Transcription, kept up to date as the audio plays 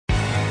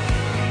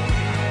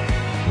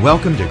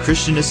Welcome to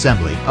Christian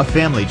Assembly, a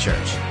family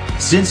church.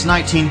 Since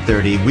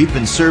 1930, we've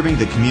been serving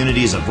the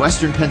communities of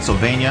Western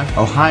Pennsylvania,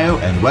 Ohio,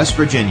 and West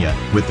Virginia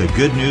with the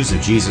good news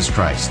of Jesus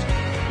Christ.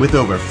 With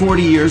over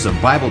 40 years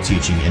of Bible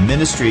teaching and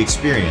ministry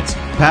experience,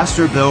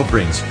 Pastor Bill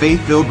brings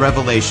faith-filled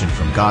revelation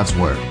from God's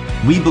Word.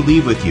 We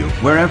believe with you,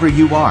 wherever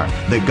you are,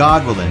 that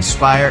God will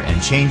inspire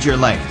and change your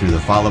life through the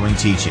following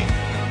teaching.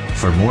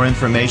 For more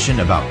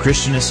information about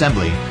Christian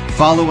Assembly,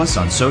 follow us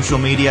on social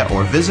media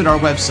or visit our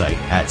website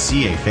at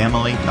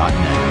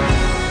cafamily.net.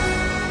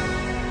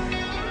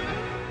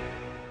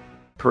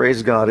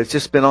 Praise God. It's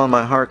just been on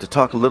my heart to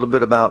talk a little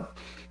bit about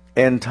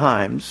end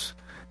times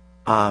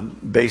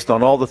based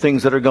on all the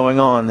things that are going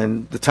on.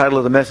 And the title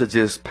of the message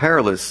is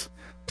Perilous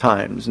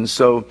Times. And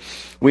so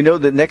we know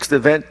the next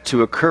event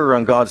to occur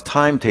on God's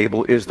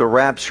timetable is the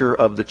rapture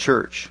of the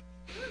church.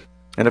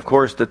 And of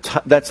course,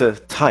 that's a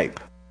type.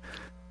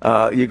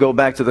 You go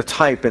back to the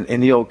type in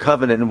the Old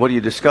Covenant, and what do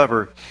you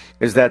discover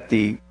is that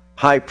the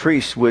high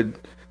priest would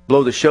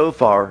blow the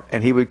shofar,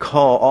 and he would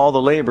call all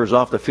the laborers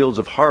off the fields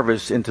of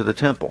harvest into the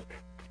temple.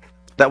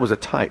 That was a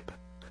type.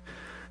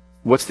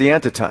 What's the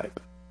antitype?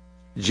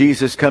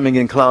 Jesus coming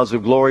in clouds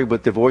of glory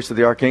with the voice of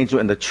the archangel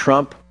and the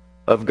trump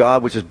of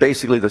God, which is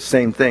basically the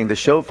same thing, the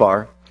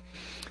shofar,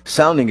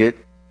 sounding it,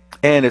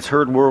 and it's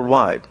heard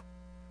worldwide.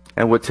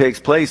 And what takes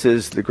place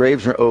is the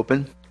graves are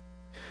open.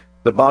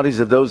 The bodies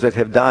of those that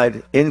have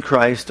died in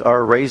Christ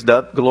are raised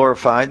up,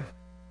 glorified,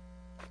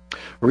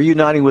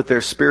 reuniting with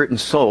their spirit and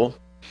soul,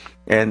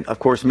 and of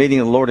course meeting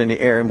the Lord in the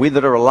air. And we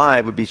that are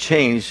alive would be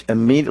changed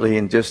immediately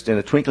in just in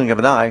a twinkling of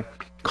an eye,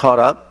 caught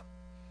up.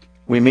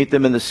 We meet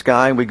them in the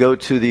sky, and we go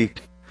to the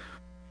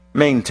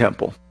main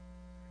temple.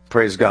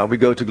 Praise God. We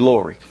go to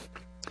glory.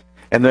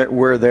 And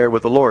we're there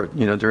with the Lord,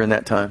 during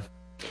that time.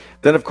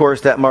 Then, of course,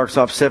 that marks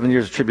off 7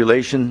 years of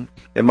tribulation.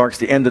 It marks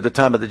the end of the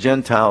time of the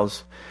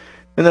Gentiles.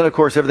 And then, of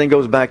course, everything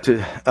goes back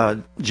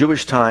to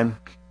Jewish time,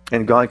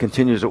 and God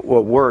continues a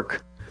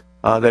work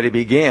that He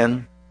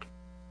began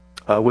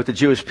with the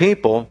Jewish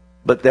people,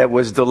 but that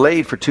was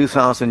delayed for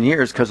 2,000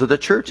 years because of the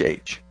church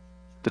age.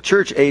 The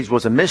church age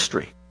was a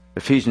mystery.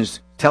 Ephesians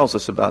tells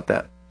us about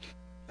that.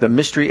 The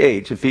mystery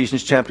age,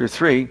 Ephesians chapter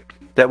 3,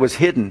 that was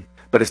hidden,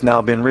 but it's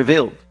now been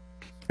revealed.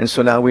 And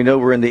so now we know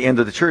we're in the end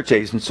of the church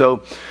age. And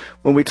so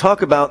when we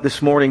talk about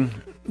this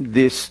morning,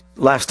 this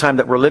last time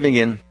that we're living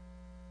in,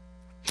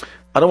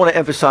 I don't want to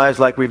emphasize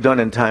like we've done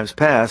in times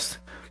past.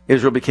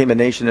 Israel became a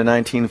nation in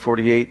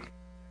 1948.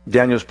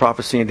 Daniel's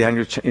prophecy in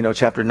Daniel,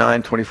 chapter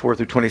 9, 24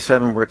 through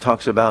 27, where it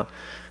talks about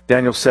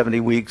Daniel's 70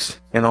 weeks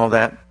and all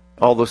that.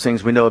 All those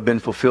things we know have been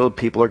fulfilled.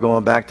 People are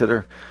going back to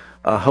their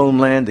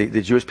homeland.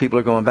 The Jewish people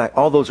are going back.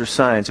 All those are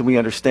signs, and we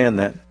understand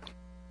that.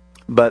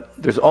 But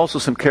there's also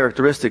some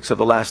characteristics of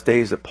the last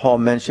days that Paul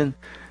mentioned,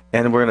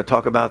 and we're going to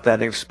talk about that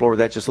and explore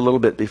that just a little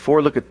bit.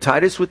 Before, look at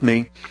Titus with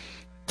me.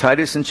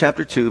 Titus in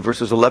chapter 2,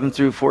 verses 11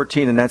 through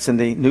 14, and that's in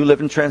the New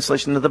Living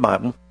Translation of the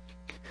Bible.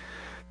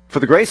 For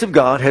the grace of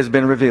God has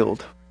been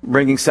revealed,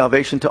 bringing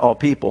salvation to all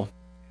people,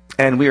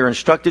 and we are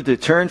instructed to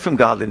turn from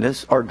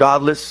godliness, or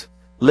godless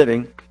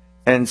living,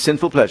 and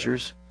sinful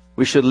pleasures.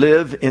 We should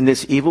live in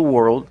this evil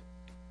world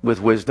with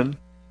wisdom.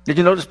 Did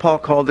you notice Paul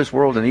called this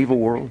world an evil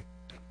world?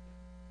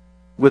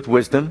 With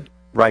wisdom,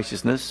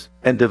 righteousness,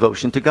 and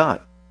devotion to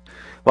God.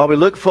 While we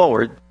look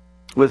forward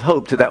with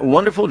hope to that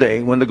wonderful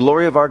day when the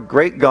glory of our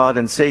great God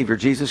and Savior,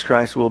 Jesus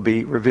Christ, will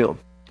be revealed.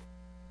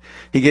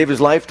 He gave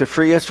His life to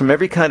free us from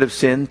every kind of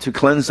sin, to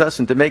cleanse us,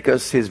 and to make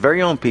us His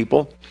very own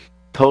people,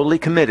 totally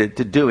committed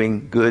to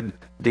doing good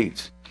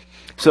deeds.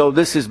 So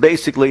this is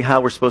basically how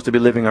we're supposed to be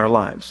living our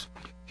lives.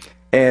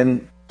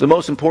 And the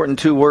most important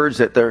two words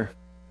that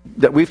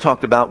we've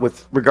talked about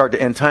with regard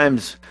to end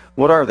times,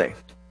 what are they?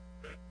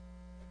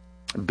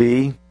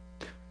 Be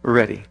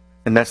ready.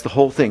 And that's the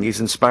whole thing.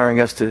 He's inspiring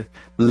us to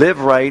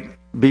live right,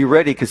 be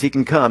ready, because He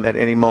can come at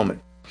any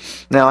moment.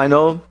 Now, I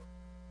know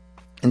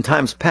in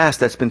times past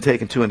that's been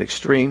taken to an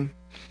extreme,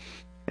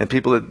 and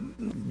people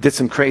did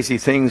some crazy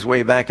things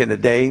way back in the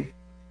day,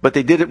 but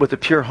they did it with a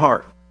pure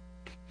heart.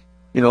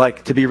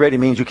 Like to be ready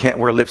means you can't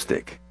wear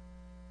lipstick.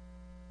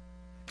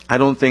 I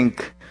don't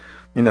think,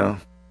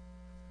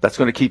 that's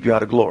going to keep you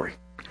out of glory.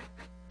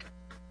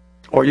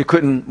 Or you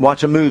couldn't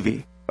watch a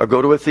movie or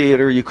go to a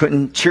theater. You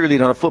couldn't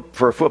cheerlead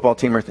for a football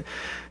team or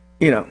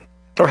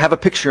have a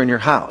picture in your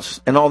house.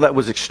 And all that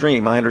was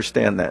extreme. I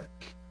understand that.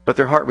 But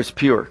their heart was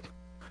pure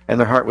and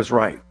their heart was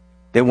right.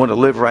 They wanted to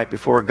live right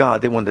before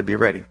God. They wanted to be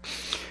ready.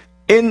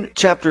 In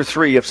chapter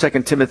 3 of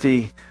 2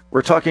 Timothy,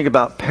 we're talking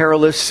about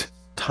perilous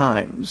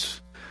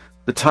times,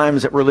 the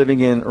times that we're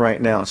living in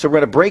right now. So we're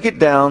going to break it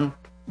down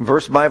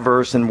verse by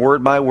verse and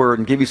word by word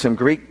and give you some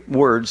Greek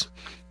words,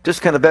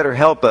 just kind of better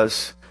help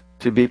us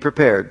to be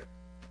prepared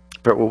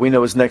for what we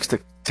know is next to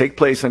take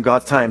place on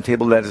God's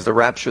timetable, that is the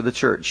rapture of the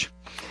church.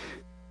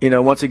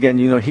 Once again,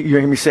 you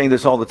hear me saying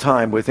this all the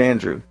time with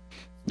Andrew.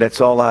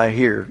 That's all I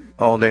hear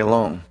all day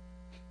long.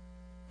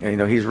 And,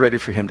 he's ready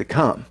for Him to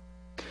come.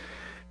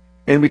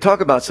 And we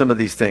talk about some of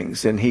these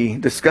things, and he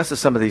discusses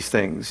some of these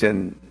things.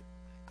 And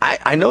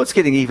I know it's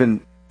getting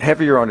even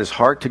heavier on his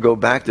heart to go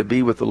back to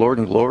be with the Lord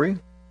in glory.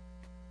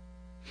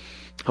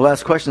 He'll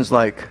ask questions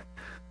like,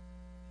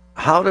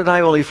 how did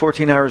I, only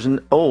 14 hours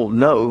old,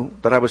 know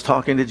that I was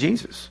talking to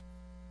Jesus?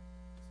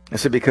 I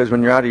said, because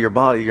when you're out of your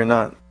body, you're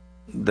not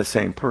the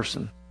same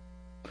person.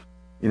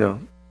 You know,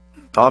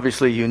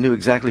 obviously you knew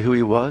exactly who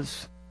he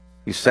was.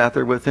 You sat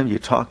there with him, you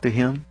talked to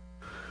him,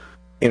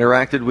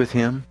 interacted with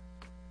him,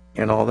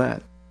 and all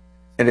that.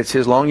 And it's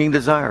his longing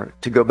desire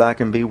to go back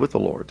and be with the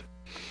Lord.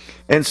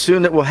 And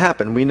soon it will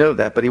happen. We know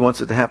that, but he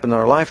wants it to happen in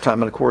our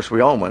lifetime. And of course, we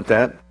all want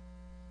that.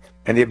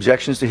 Any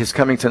objections to his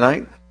coming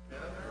tonight?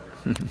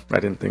 I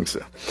didn't think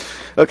so.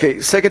 Okay,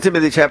 2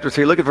 Timothy chapter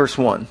 3, look at verse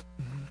 1.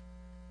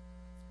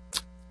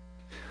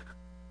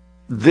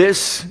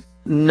 This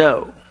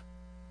know,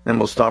 and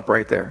we'll stop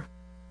right there,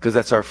 because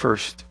that's our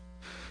first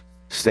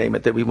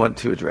statement that we want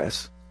to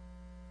address.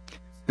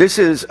 This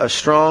is a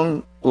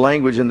strong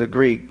language in the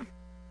Greek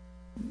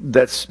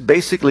that's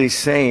basically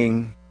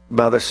saying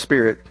by the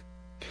Spirit,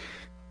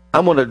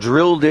 I'm going to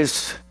drill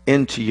this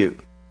into you.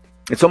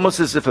 It's almost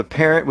as if a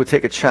parent would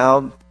take a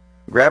child,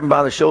 grab him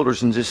by the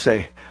shoulders and just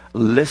say,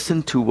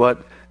 listen to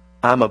what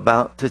I'm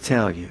about to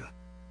tell you.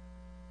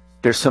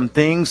 There's some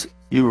things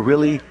you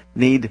really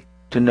need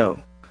to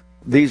know.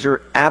 These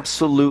are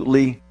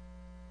absolutely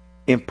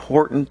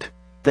important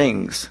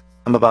things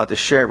I'm about to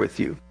share with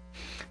you.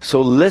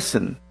 So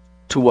listen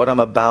to what I'm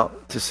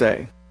about to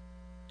say.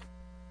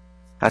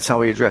 That's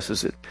how he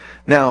addresses it.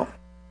 Now,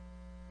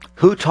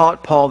 who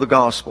taught Paul the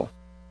gospel?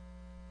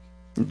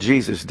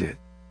 Jesus did.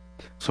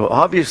 So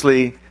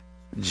obviously,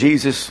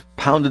 Jesus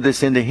pounded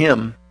this into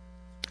him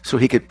so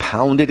he could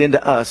pound it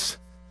into us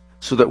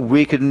so that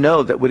we could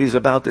know that what he's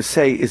about to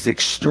say is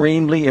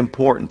extremely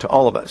important to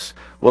all of us.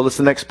 Well, it's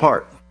the next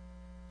part.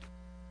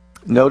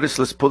 Notice,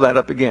 let's pull that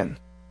up again.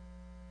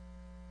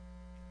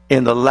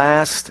 In the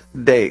last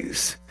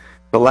days.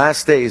 The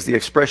last days, the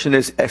expression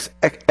is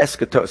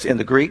eschatos in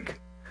the Greek.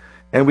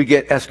 And we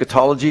get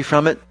eschatology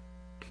from it.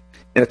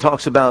 And it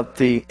talks about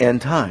the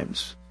end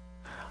times.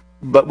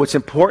 But what's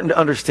important to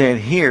understand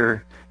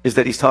here is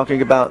that he's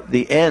talking about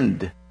the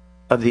end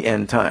of the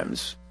end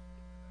times.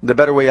 The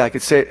better way I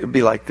could say it would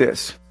be like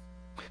this.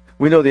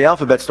 We know the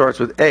alphabet starts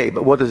with A,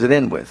 but what does it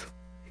end with?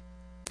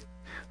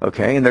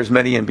 Okay, and there's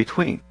many in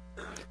between.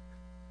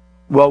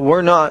 Well,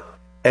 we're not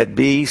at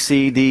B,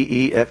 C, D,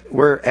 E, F.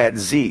 We're at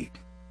Z.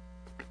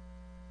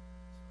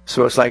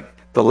 So it's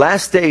like the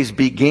last days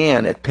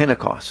began at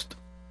Pentecost.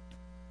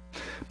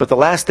 But the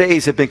last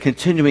days have been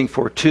continuing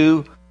for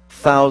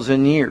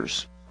 2,000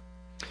 years.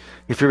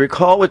 If you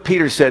recall what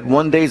Peter said,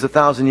 1 day is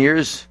 1,000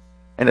 years,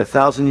 and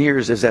 1,000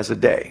 years is as a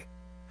day.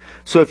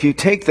 So if you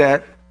take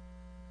that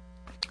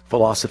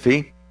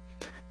philosophy,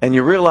 and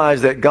you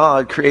realize that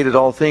God created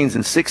all things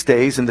in 6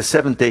 days, and the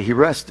seventh day he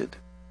rested.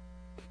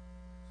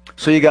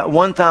 So you got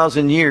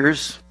 1,000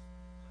 years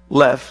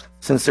left,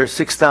 since there's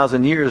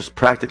 6,000 years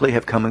practically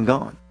have come and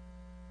gone.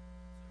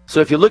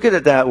 So if you look at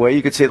it that way,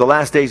 you could say the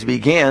last days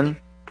began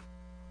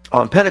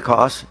on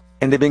Pentecost,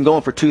 and they've been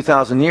going for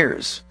 2,000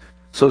 years.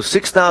 So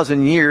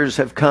 6,000 years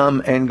have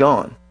come and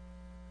gone.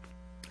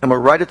 And we're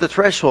right at the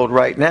threshold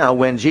right now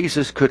when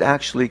Jesus could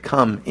actually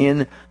come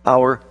in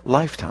our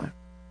lifetime.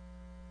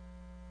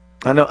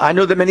 I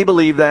know that many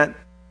believe that,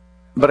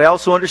 but I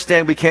also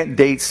understand we can't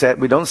date set.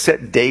 We don't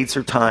set dates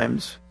or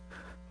times.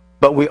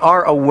 But we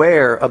are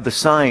aware of the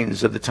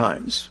signs of the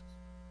times.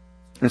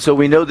 And so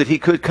we know that he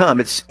could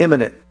come. It's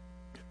imminent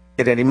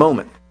at any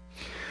moment.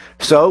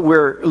 So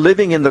we're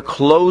living in the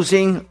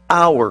closing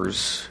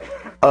hours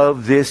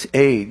of this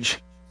age.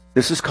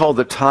 This is called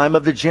the time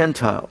of the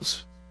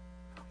Gentiles.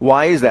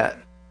 Why is that?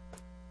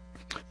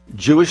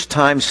 Jewish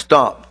time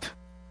stopped.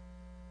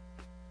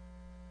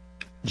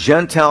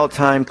 Gentile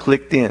time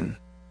clicked in.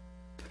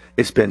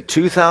 It's been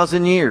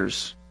 2,000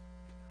 years,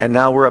 and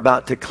now we're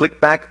about to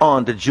click back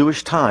on to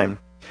Jewish time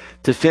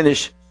to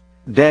finish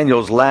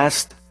Daniel's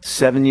last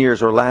 7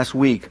 years or last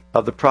week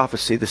of the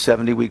prophecy, the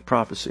 70-week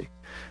prophecy,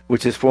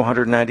 which is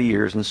 490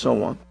 years and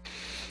so on.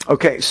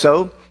 Okay,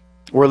 so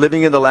we're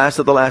living in the last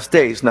of the last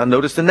days. Now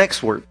notice the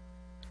next word.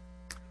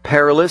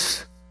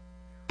 Perilous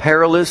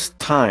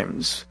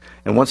times.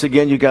 And once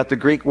again, you got the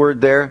Greek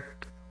word there,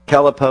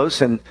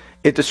 kalipos, and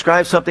it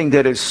describes something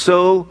that is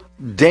so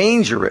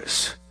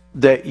dangerous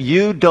that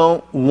you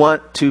don't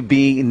want to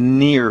be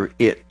near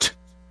it.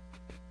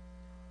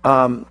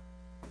 The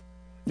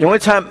only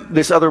time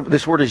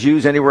this word is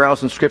used anywhere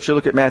else in Scripture,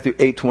 look at Matthew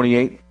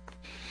 8:28.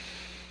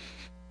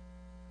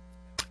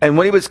 And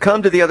when he was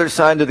come to the other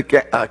side of the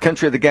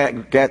country of the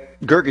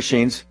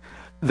Gergesenes,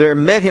 there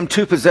met him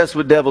two possessed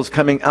with devils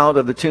coming out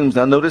of the tombs.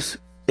 Now notice,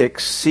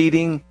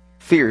 exceeding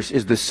fierce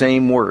is the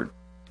same word.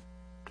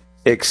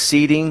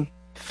 Exceeding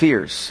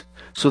fierce.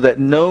 So that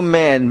no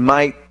man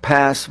might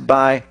pass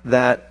by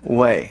that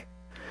way.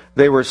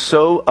 They were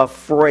so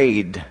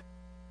afraid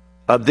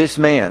of this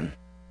man,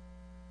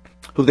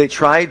 who they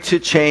tried to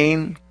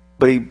chain,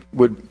 but he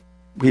would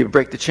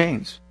break the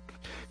chains.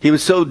 He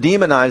was so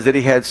demonized that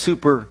he had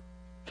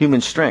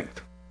superhuman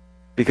strength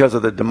because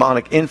of the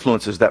demonic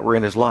influences that were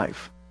in his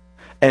life.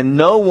 And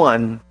no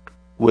one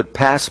would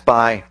pass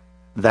by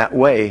that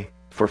way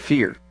for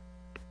fear.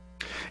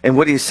 And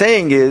what he's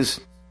saying is,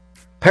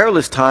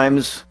 Perilous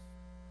times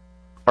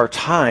are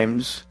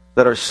times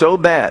that are so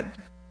bad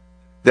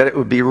that it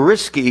would be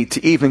risky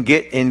to even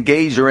get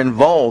engaged or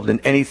involved in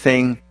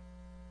anything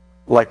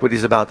like what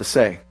he's about to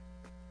say.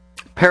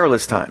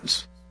 Perilous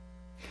times.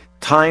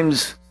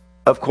 Times,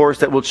 of course,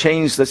 that will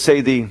change, let's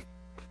say, the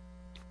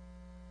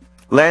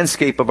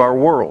landscape of our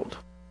world.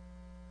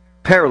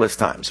 Perilous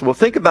times. Well,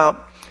 think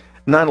about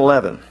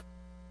 9/11.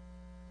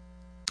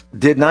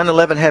 Did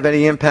 9/11 have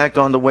any impact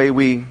on the way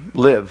we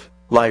live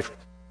life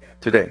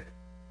today?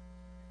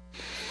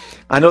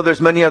 I know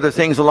there's many other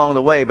things along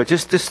the way, but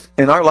just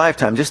in our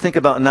lifetime, just think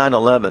about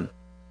 9/11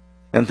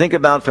 and think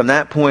about from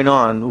that point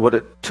on what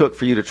it took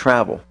for you to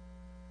travel.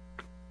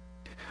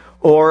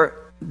 Or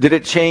did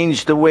it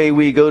change the way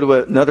we go to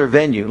another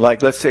venue,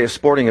 like let's say a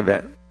sporting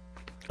event,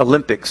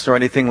 Olympics or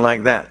anything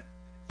like that?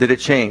 Did it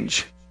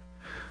change?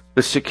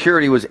 The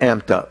security was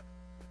amped up.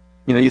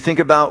 You know, you think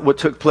about what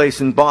took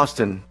place in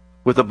Boston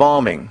with the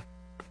bombing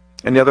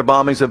and the other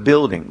bombings of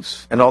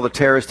buildings and all the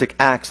terroristic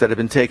acts that have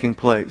been taking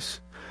place.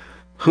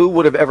 Who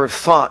would have ever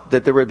thought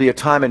that there would be a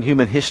time in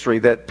human history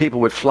that people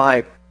would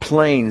fly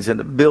planes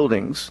into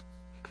buildings,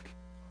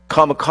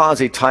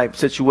 kamikaze type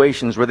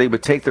situations where they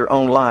would take their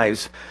own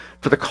lives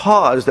for the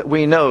cause that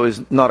we know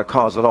is not a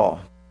cause at all?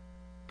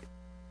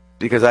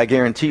 Because I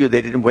guarantee you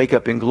they didn't wake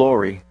up in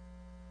glory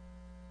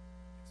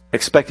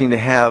expecting to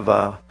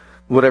have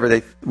whatever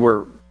they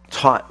were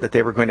taught that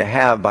they were going to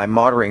have by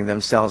martyring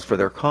themselves for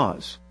their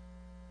cause.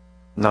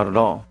 Not at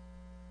all.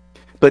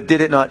 But did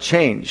it not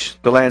change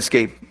the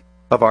landscape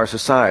of our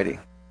society?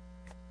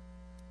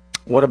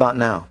 What about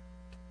now?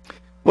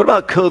 What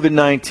about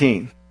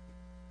COVID-19?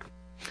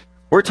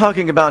 We're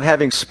talking about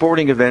having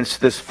sporting events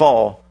this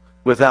fall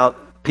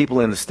without people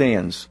in the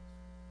stands.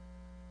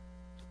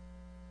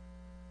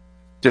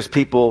 Just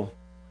people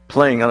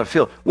playing on a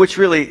field, which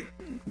really,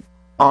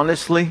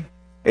 honestly,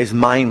 is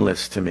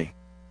mindless to me.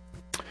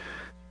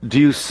 Do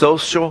you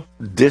social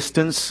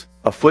distance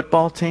a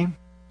football team?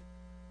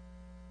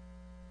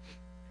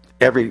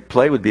 Every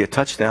play would be a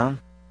touchdown.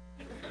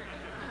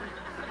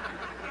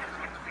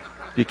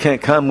 You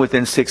can't come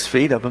within 6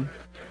 feet of them.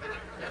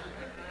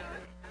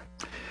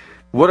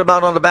 What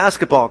about on the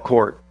basketball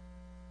court?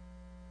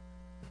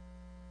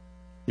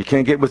 You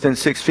can't get within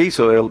 6 feet,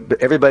 so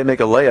everybody make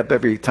a layup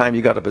every time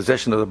you got a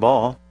possession of the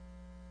ball.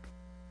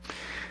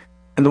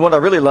 And the one I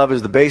really love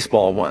is the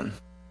baseball one.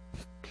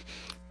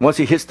 Once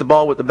he hits the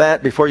ball with the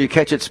bat, before you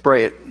catch it,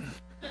 spray it.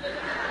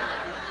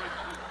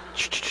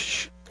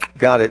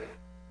 Got it.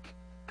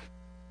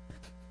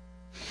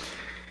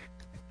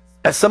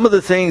 As some of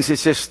the things,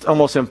 it's just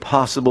almost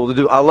impossible to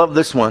do. I love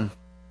this one.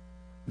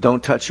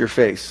 Don't touch your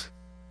face.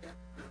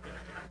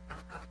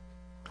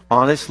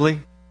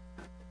 Honestly.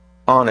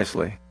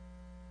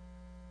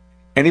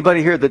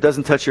 Anybody here that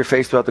doesn't touch your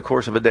face throughout the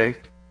course of a day?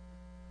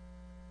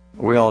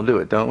 We all do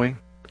it, don't we?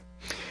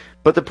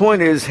 But the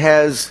point is,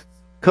 has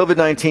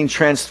COVID-19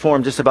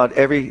 transformed just about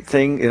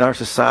everything in our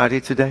society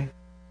today?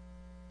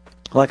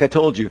 Like I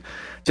told you,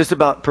 just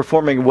about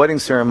performing a wedding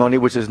ceremony,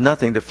 which is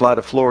nothing, to fly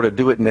to Florida,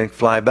 do it, and then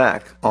fly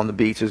back on the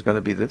beach is going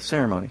to be the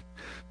ceremony.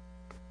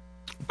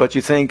 But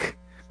you think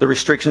the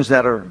restrictions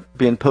that are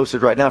being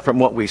posted right now from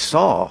what we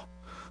saw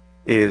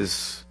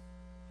is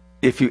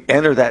if you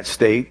enter that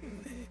state,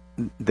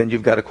 then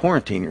you've got to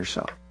quarantine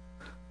yourself.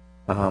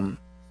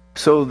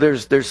 So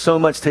there's so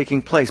much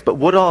taking place. But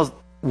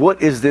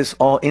what is this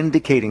all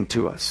indicating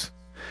to us?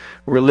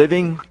 We're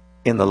living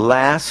in the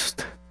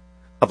last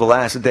of the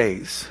last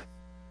days.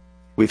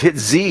 We've hit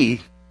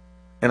Z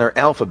in our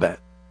alphabet.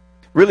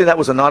 Really, that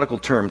was a nautical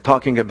term,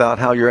 talking about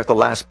how you're at the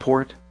last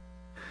port.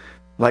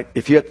 Like,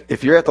 if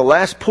you're at the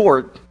last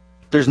port,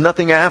 there's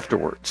nothing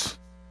afterwards.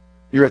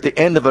 You're at the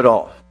end of it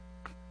all.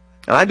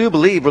 And I do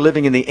believe we're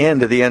living in the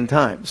end of the end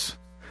times,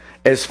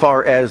 as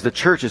far as the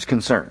church is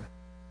concerned.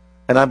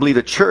 And I believe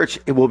the church,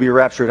 it will be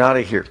raptured out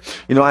of here.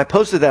 You know, I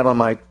posted that on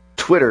my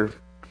Twitter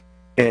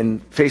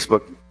and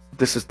Facebook.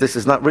 This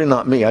is not really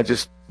not me. I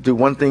just do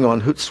one thing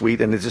on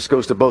Hootsuite, and it just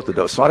goes to both of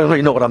those. So I don't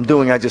really know what I'm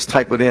doing. I just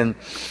type it in.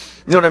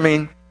 You know what I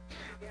mean?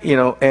 You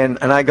know, and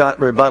I got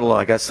rebuttal.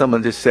 I got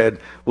someone just said,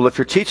 well, if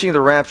you're teaching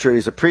the rapture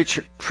is a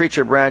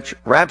preacher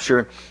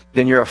rapture,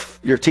 then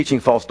you're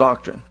teaching false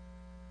doctrine.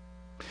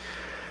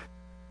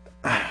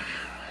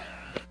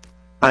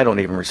 I don't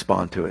even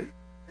respond to it.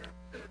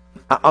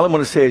 All I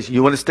want to say is,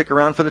 you want to stick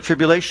around for the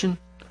tribulation?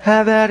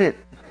 Have at it.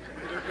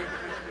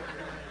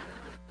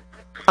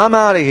 I'm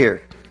out of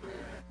here.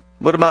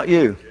 What about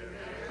you?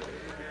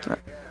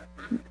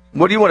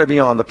 What do you want to be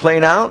on? The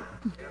plane out?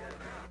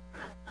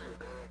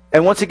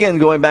 And once again,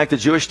 going back to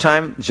Jewish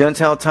time,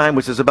 Gentile time,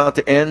 which is about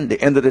to end,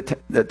 the end of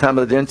the time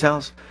of the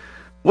Gentiles.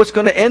 What's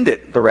going to end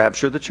it? The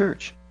rapture of the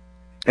church.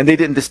 And they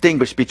didn't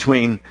distinguish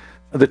between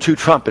the two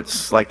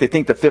trumpets. Like they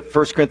think the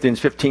 1 Corinthians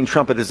 15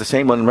 trumpet is the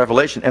same one in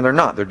Revelation, and they're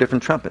not. They're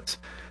different trumpets.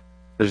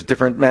 There's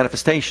different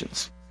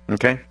manifestations.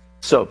 Okay?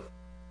 So,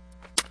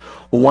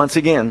 once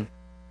again,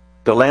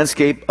 the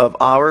landscape of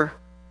our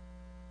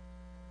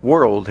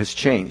world has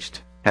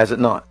changed, has it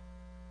not?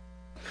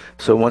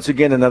 So once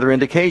again, another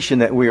indication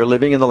that we are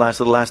living in the last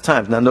of the last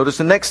times. Now notice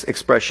the next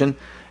expression,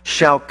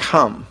 shall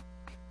come.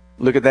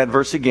 Look at that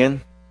verse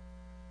again.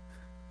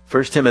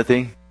 1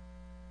 Timothy.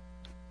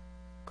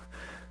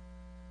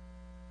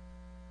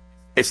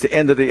 It's the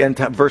end of the end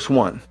time, verse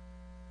 1.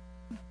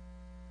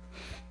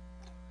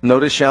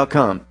 Notice shall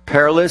come.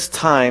 Perilous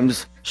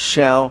times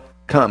shall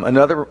come.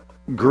 Another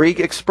Greek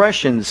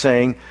expression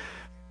saying,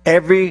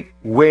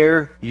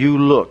 everywhere you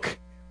look,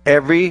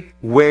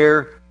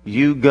 everywhere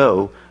you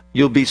go,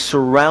 you'll be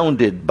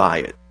surrounded by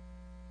it.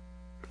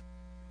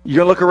 You're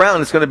going to look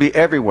around, it's going to be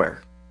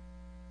everywhere.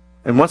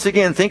 And once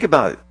again, think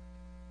about it.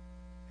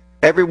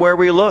 Everywhere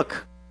we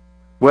look,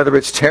 whether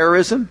it's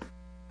terrorism,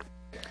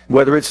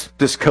 whether it's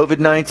this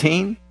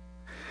COVID-19,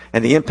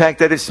 and the impact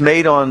that it's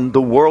made on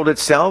the world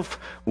itself,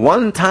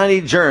 one tiny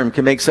germ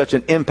can make such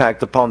an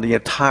impact upon the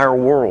entire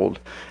world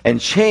and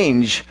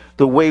change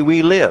the way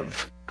we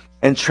live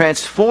and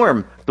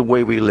transform the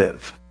way we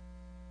live.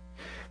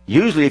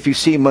 Usually if you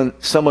see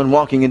someone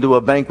walking into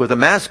a bank with a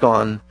mask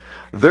on,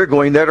 they're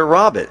going there to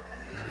rob it.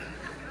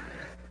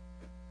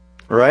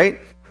 Right?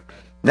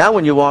 Now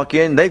when you walk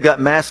in, they've got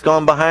masks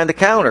on behind the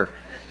counter.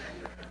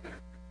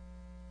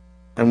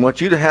 And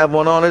want you to have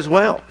one on as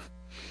well.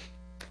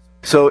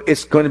 So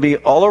it's going to be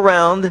all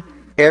around,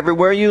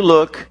 everywhere you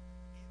look,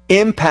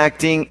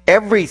 impacting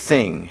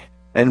everything.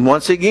 And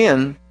once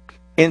again,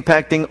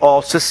 impacting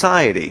all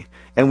society.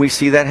 And we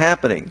see that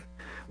happening.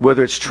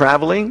 Whether it's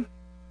traveling,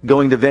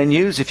 going to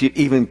venues, if you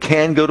even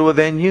can go to a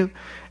venue.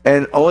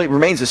 And only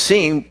remains to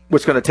see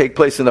what's going to take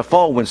place in the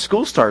fall when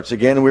school starts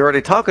again. And we're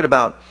already talking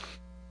about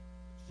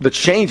the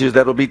changes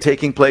that will be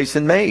taking place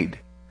and made.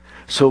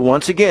 So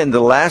once again,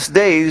 the last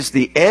days,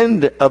 the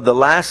end of the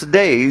last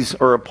days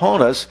are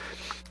upon us.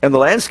 And the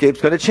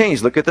landscape's going to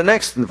change. Look at the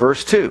next in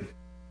verse 2.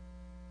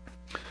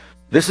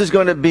 This is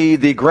going to be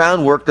the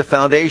groundwork, the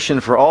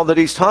foundation for all that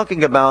he's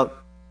talking about.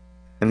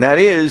 And that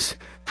is,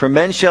 for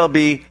men shall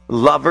be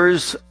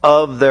lovers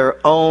of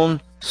their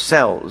own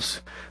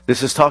selves.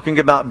 This is talking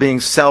about being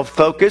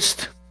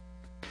self-focused.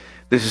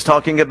 This is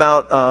talking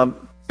about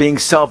being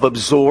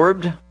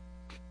self-absorbed.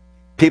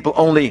 People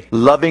only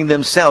loving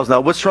themselves. Now,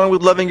 what's wrong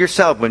with loving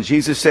yourself when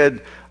Jesus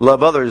said,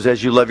 love others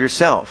as you love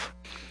yourself?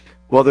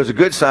 Well, there's a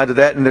good side to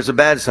that and there's a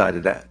bad side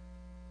to that.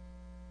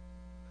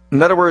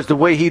 In other words, the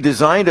way he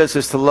designed us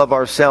is to love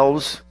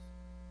ourselves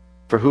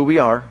for who we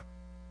are.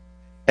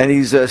 And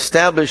he's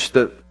established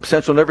the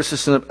central nervous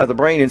system of the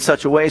brain in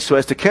such a way so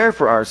as to care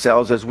for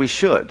ourselves as we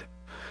should.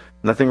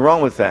 Nothing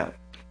wrong with that.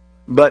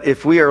 But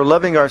if we are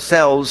loving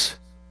ourselves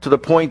to the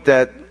point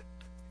that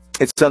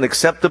it's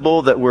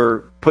unacceptable, that we're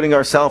putting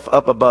ourselves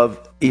up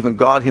above even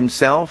God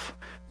himself,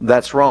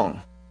 that's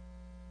wrong.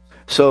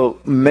 So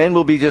men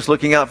will be just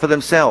looking out for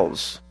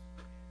themselves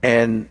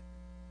and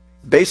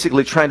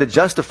basically trying to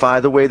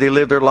justify the way they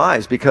live their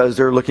lives because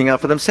they're looking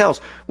out for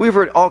themselves. We've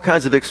heard all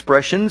kinds of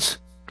expressions.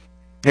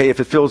 Hey, if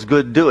it feels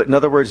good, do it. In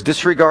other words,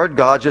 disregard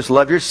God, just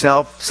love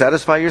yourself,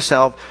 satisfy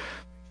yourself,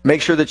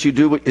 make sure that you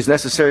do what is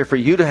necessary for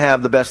you to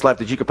have the best life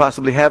that you could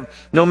possibly have,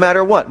 no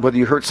matter what. Whether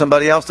you hurt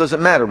somebody else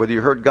doesn't matter. Whether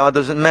you hurt God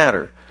doesn't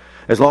matter.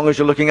 As long as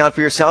you're looking out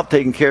for yourself,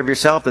 taking care of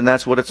yourself, then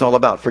that's what it's all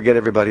about. Forget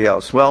everybody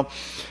else. Well,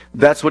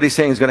 that's what he's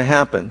saying is going to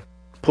happen.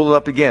 Pull it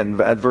up again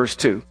at verse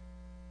 2.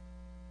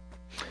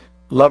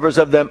 Lovers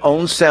of them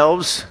own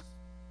selves.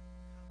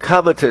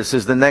 Covetous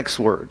is the next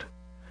word.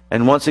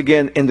 And once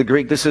again, in the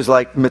Greek, this is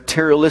like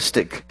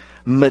materialistic.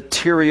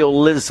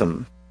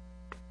 Materialism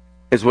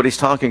is what he's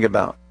talking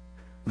about.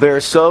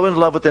 They're so in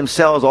love with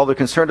themselves, all they're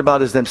concerned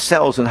about is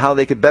themselves and how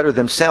they could better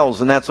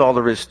themselves, and that's all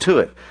there is to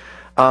it.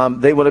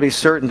 They want to be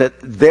certain that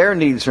their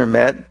needs are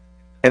met,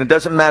 and it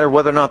doesn't matter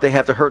whether or not they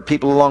have to hurt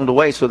people along the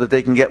way so that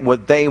they can get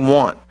what they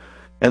want.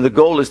 And the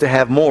goal is to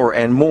have more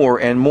and more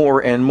and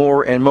more and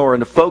more and more,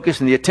 and the focus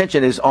and the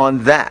attention is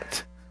on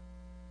that.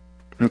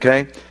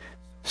 Okay?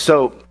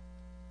 So,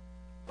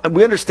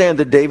 we understand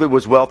that David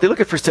was wealthy. Look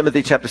at 1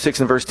 Timothy chapter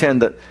 6 and verse 10.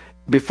 That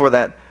before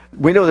that,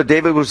 we know that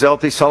David was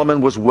wealthy.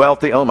 Solomon was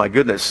wealthy. Oh my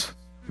goodness.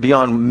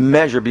 Beyond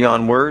measure,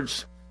 beyond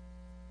words.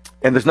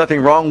 And there's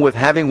nothing wrong with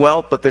having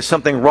wealth, but there's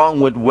something wrong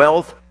with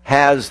wealth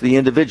has the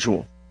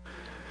individual.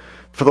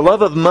 For the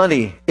love of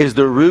money is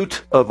the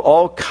root of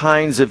all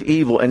kinds of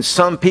evil. And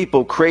some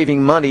people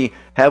craving money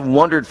have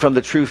wandered from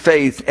the true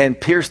faith and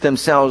pierced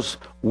themselves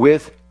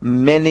with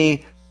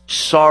many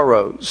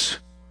sorrows.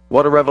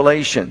 What a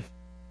revelation.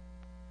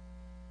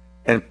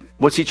 And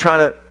what's he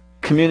trying to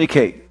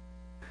communicate?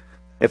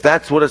 If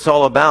that's what it's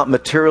all about,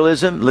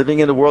 materialism, living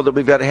in a world that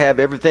we've got to have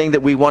everything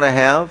that we want to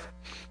have,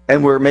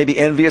 and we're maybe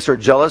envious or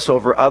jealous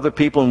over other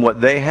people and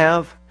what they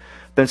have,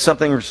 then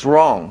something's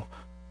wrong.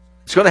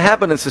 It's going to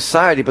happen in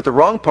society, but the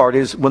wrong part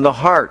is when the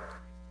heart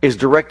is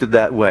directed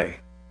that way.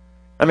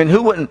 I mean,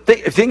 who wouldn't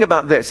think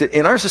about this?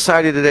 In our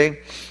society today,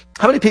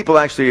 how many people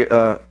actually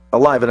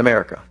alive in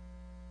America?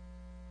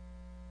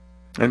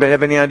 Anybody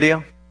have any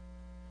idea?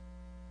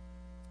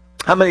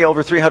 How many?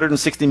 Over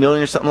 360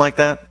 million or something like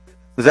that?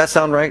 Does that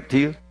sound right to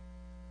you?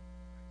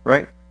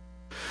 Right?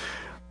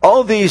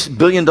 All these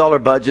billion-dollar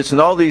budgets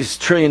and all these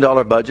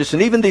trillion-dollar budgets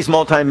and even these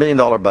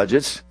multi-million-dollar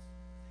budgets,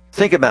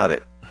 Think about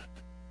it.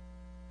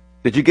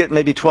 Did you get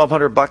maybe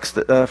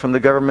 $1,200 from the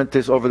government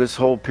over this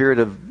whole period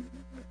of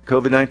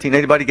COVID-19?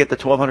 Anybody get the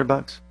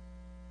 $1,200?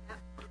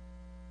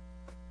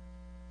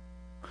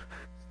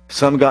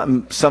 Some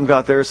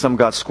got there, some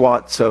got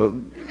squat. So,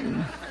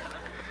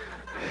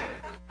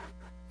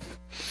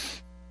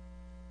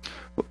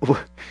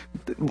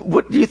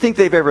 what do you think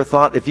they've ever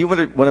thought? If you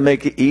want to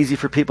make it easy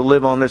for people to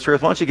live on this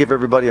earth, why don't you give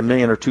everybody $1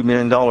 million or $2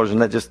 million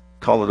and then just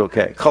call it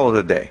okay? Call it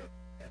a day.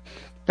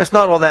 That's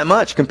not all that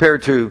much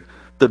compared to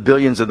the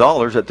billions of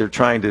dollars that they're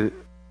trying to,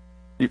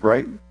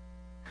 right?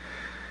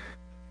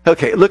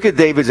 Okay, look at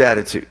David's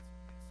attitude.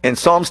 In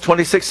Psalms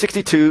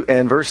 26:62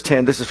 and verse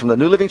 10, this is from the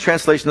New Living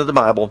Translation of the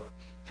Bible.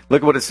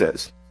 Look at what it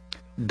says.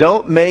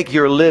 Don't make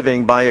your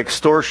living by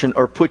extortion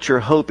or put your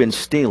hope in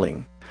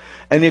stealing.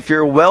 And if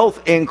your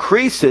wealth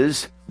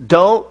increases,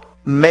 don't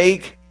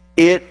make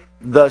it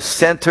the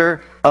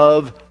center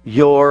of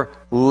your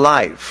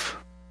life.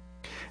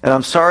 And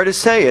I'm sorry to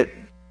say it,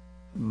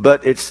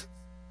 but it's,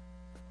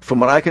 from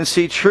what I can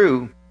see,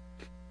 true.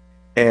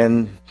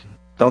 And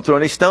don't throw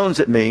any stones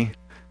at me,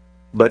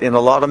 but in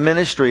a lot of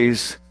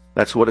ministries,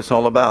 that's what it's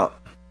all about.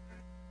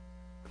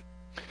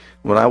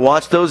 When I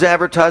watch those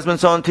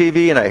advertisements on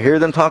TV and I hear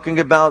them talking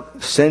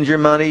about send your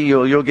money,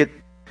 you'll get,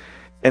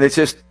 and it's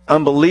just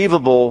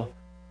unbelievable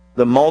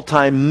the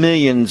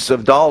multi-millions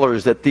of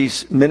dollars that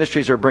these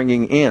ministries are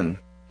bringing in.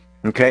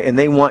 Okay, and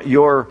they want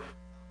your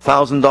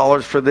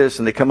 $1,000 for this,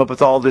 and they come up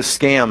with all this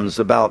scams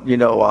about,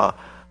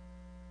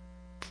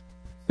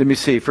 let me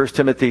see, 1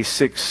 Timothy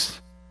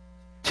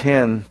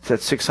 6:10,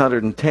 that's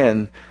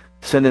 610.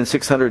 Send in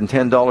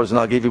 $610 and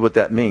I'll give you what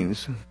that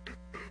means.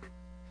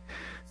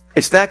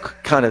 It's that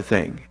kind of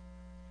thing.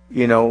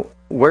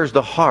 Where's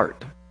the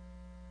heart?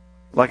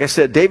 Like I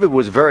said, David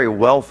was very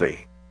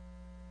wealthy,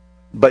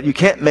 but you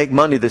can't make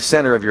money the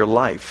center of your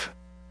life.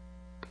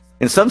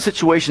 In some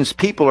situations,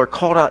 people are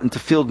called out into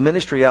field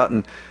ministry out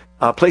in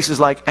places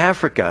like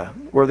Africa,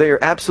 where they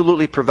are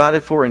absolutely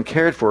provided for and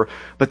cared for,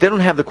 but they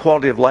don't have the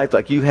quality of life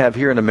like you have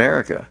here in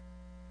America.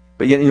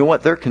 But you know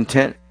what? They're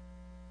content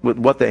with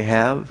what they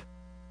have.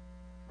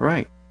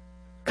 Right.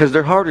 Because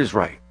their heart is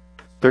right.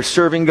 They're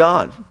serving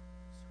God.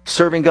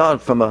 Serving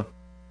God from a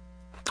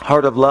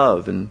heart of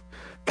love and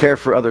care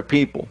for other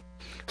people.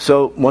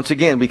 So, once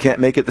again, we can't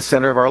make it the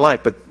center of our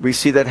life, but we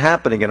see that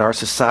happening in our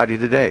society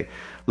today.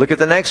 Look at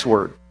the next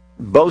word.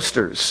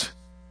 Boasters.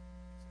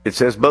 It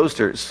says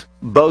boasters.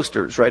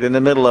 Boasters, right in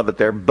the middle of it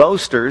there.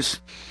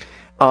 Boasters,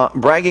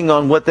 bragging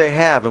on what they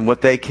have and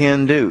what they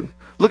can do.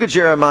 Look at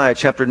Jeremiah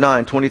chapter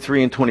 9,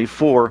 23 and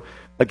 24,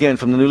 again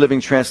from the New Living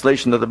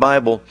Translation of the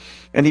Bible.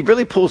 And he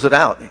really pulls it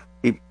out.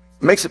 He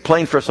makes it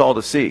plain for us all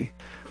to see.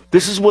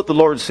 This is what the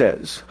Lord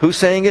says. Who's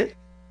saying it?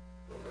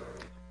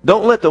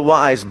 Don't let the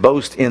wise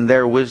boast in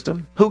their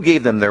wisdom. Who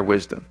gave them their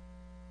wisdom?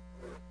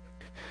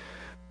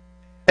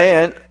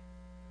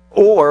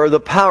 Or the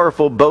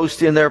powerful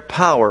boast in their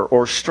power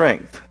or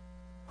strength.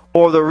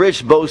 Or the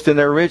rich boast in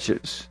their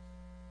riches.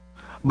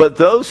 But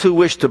those who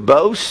wish to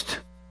boast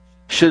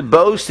should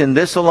boast in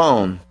this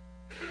alone,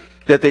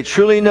 that they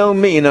truly know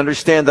me and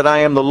understand that I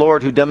am the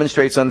Lord who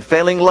demonstrates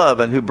unfailing love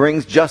and who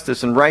brings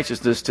justice and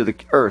righteousness to the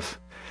earth,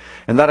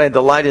 and that I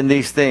delight in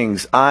these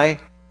things. I,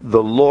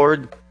 the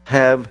Lord,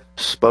 have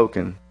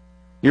spoken.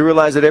 You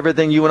realize that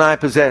everything you and I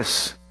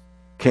possess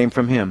came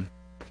from Him.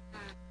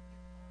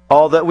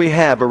 All that we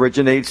have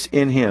originates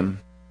in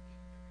Him.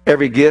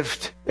 Every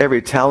gift,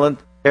 every talent,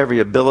 every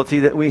ability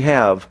that we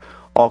have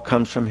all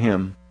comes from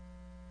Him.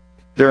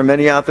 There are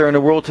many out there in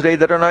the world today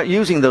that are not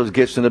using those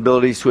gifts and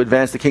abilities to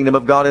advance the kingdom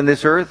of God in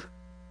this earth.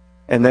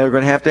 And they're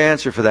going to have to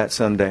answer for that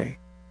someday.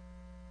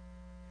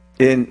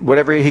 In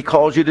whatever He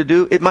calls you to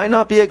do, it might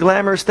not be a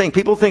glamorous thing.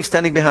 People think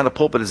standing behind a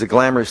pulpit is a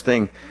glamorous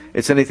thing.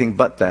 It's anything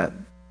but that.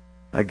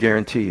 I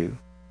guarantee you.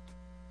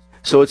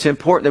 So it's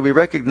important that we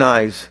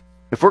recognize,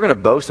 if we're going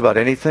to boast about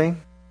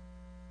anything,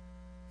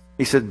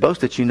 He said,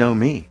 boast that you know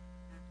me.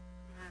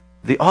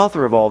 The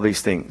author of all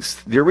these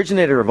things. The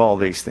originator of all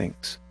these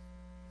things.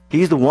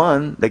 He's the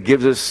one that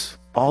gives us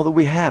all that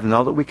we have and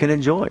all that we can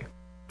enjoy.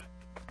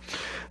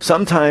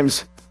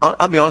 Sometimes,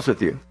 I'll be honest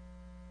with you,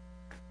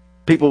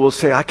 people will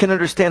say, I can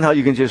understand how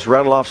you can just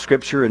rattle off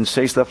scripture and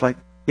say stuff like,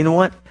 you know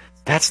what?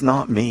 That's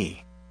not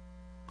me.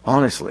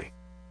 Honestly.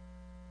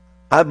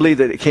 I believe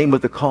that it came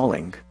with the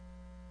calling.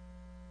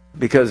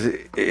 Because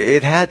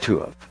it had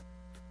to have.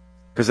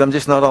 Because I'm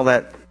just not all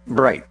that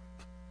bright.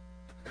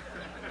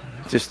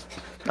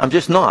 I'm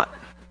just not.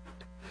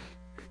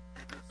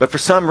 But for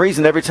some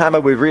reason, every time I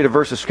would read a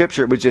verse of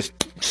Scripture, it would just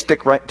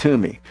stick right to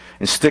me.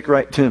 And stick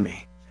right to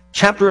me.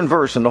 Chapter and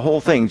verse and the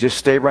whole thing just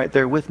stay right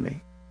there with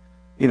me.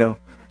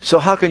 So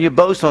how can you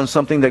boast on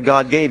something that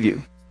God gave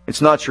you? It's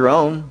not your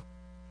own.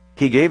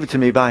 He gave it to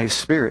me by His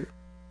Spirit.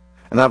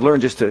 And I've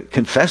learned just to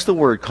confess the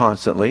Word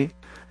constantly,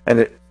 and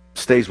it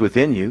stays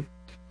within you.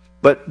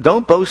 But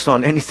don't boast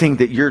on anything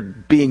that you're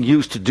being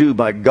used to do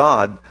by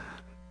God.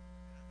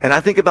 And I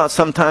think about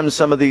sometimes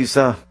some of these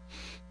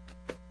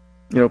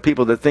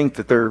people that think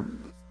that they're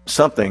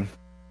something,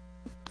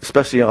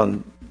 especially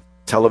on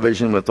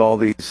television with all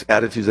these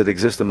attitudes that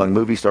exist among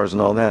movie stars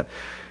and all that,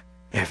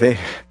 if they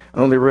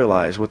only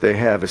realize what they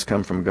have has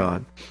come from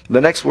God. The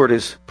next word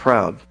is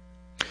proud.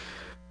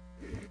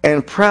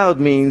 And proud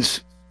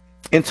means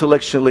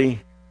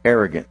intellectually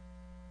arrogant.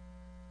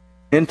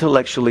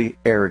 Intellectually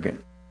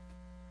arrogant.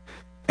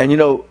 And you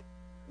know,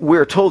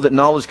 we're told that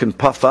knowledge can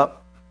puff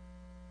up,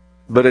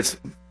 but it's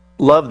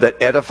love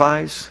that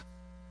edifies.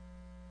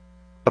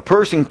 A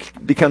person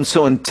becomes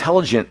so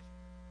intelligent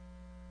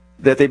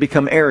that they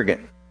become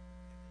arrogant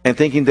and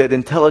thinking that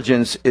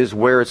intelligence is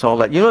where it's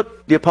all at. You know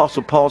what the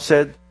Apostle Paul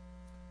said?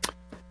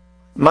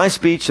 My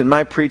speech and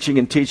my preaching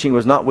and teaching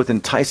was not with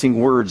enticing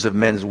words of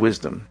men's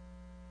wisdom,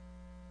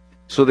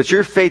 so that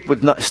your faith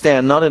would not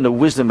stand not in the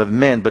wisdom of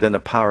men, but in the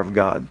power of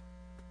God.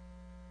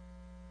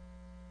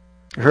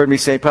 You heard me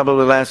say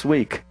probably last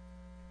week,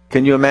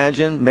 can you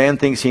imagine? Man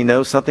thinks he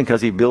knows something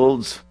because he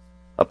builds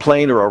a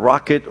plane or a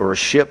rocket or a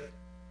ship.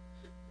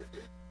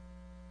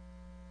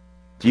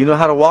 Do you know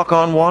how to walk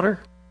on water?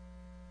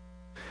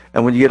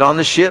 And when you get on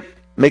the ship,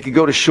 make it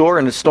go to shore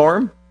in a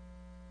storm?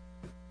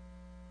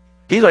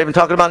 He's not even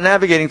talking about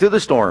navigating through the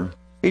storm.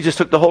 He just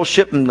took the whole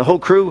ship and the whole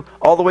crew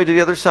all the way to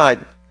the other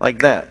side like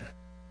that.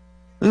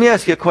 Let me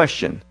ask you a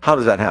question. How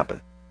does that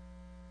happen?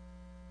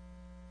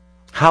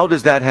 How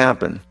does that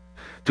happen?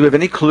 Do we have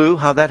any clue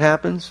how that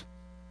happens?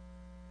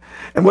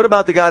 And what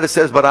about the guy that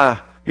says,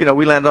 but we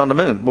landed on the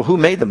moon? Well, who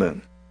made the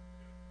moon?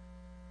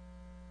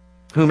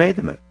 Who made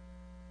the moon?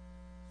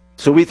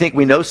 So we think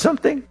we know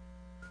something?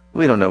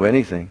 We don't know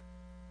anything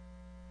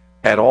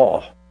at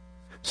all.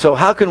 So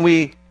how can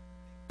we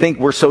think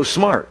we're so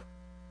smart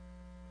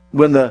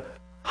when the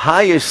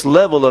highest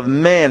level of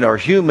man or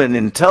human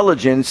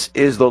intelligence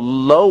is the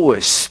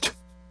lowest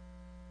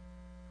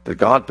that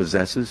God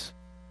possesses?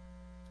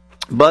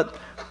 But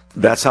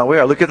that's how we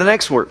are. Look at the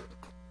next word.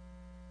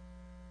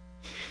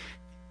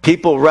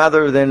 People,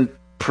 rather than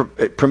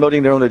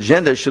promoting their own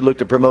agenda, should look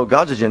to promote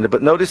God's agenda.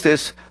 But notice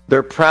this,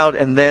 they're proud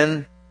and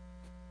then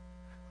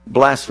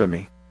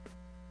blasphemy.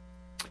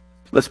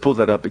 Let's pull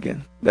that up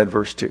again, that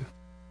verse 2.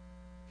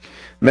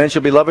 Men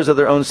shall be lovers of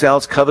their own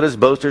selves, covetous,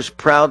 boasters,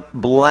 proud,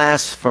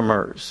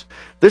 blasphemers.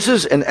 This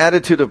is an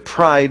attitude of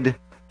pride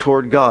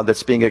toward God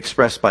that's being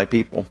expressed by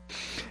people.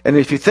 And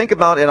if you think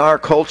about in our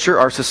culture,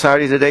 our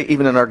society today,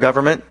 even in our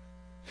government,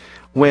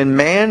 when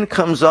man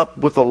comes up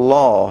with a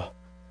law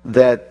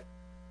that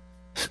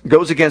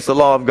goes against the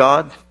law of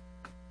God,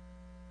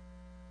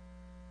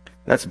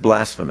 that's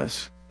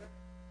blasphemous.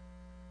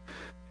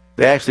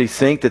 They actually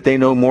think that they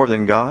know more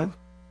than God.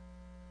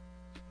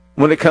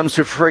 When it comes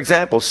to, for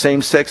example,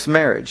 same-sex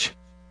marriage,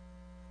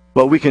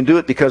 well, we can do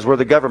it because we're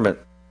the government.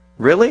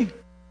 Really?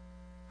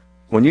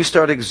 When you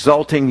start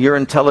exalting your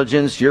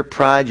intelligence, your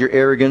pride, your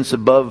arrogance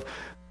above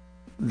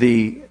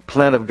the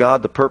plan of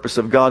God, the purpose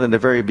of God in the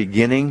very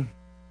beginning,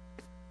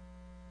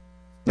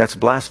 that's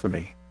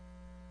blasphemy.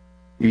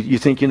 You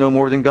think you know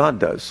more than God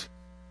does.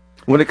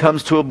 When it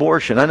comes to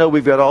abortion, I know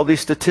we've got all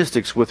these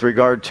statistics with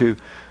regard to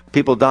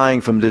people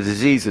dying from the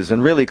diseases,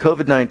 and really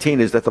COVID-19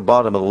 is at the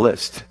bottom of the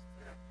list.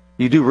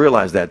 You do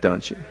realize that,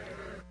 don't you?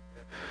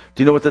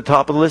 Do you know what the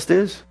top of the list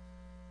is?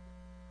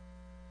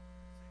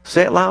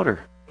 Say it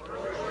louder.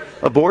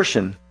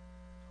 Abortion.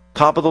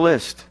 Top of the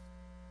list.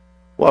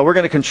 Well, we're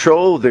going to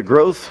control the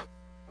growth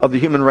of the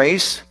human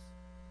race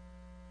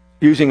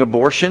using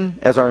abortion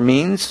as our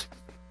means,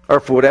 or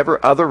for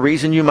whatever other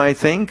reason you might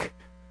think,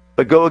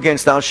 but go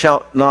against thou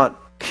shalt not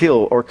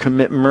kill or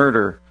commit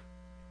murder.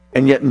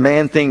 And yet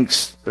man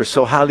thinks they're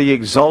so highly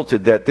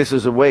exalted that this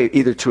is a way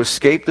either to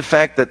escape the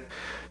fact that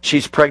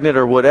she's pregnant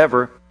or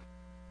whatever.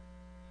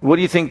 What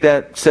do you think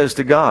that says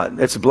to God?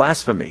 It's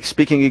blasphemy,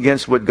 speaking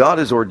against what God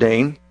has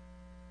ordained,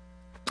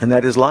 and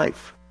that is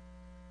life.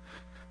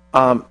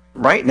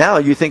 Right now,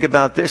 you think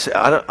about this.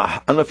 I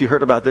don't know if you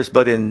heard about this,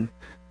 but in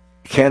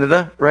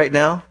Canada right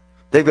now,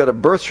 they've got a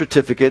birth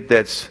certificate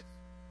that's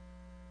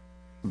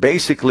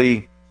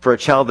basically for a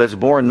child that's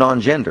born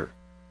non-gender.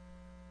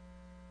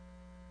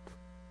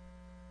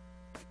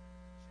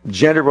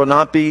 Gender will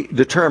not be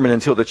determined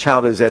until the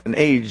child is at an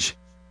age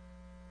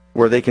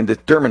where they can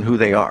determine who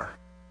they are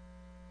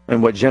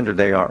and what gender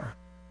they are.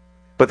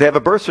 But they have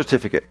a birth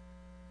certificate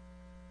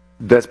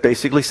that's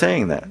basically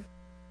saying that.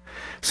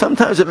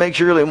 Sometimes it makes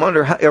you really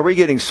wonder, are we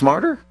getting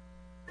smarter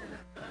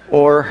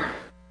or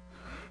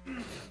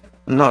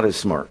not as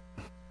smart?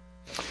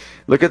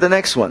 Look at the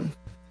next one.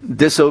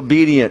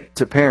 Disobedient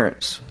to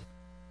parents.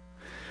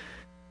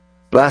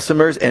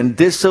 Blasphemers and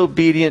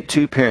disobedient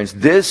to parents.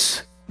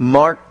 This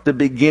marked the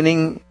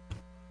beginning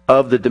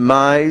of the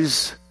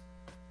demise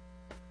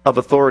of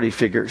authority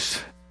figures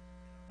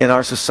in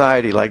our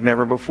society like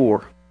never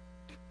before.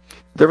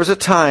 There was a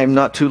time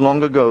not too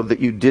long ago that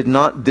you did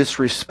not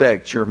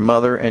disrespect your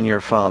mother and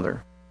your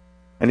father.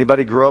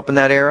 Anybody grow up in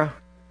that era?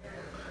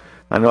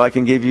 I know I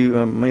can give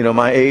you,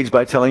 my age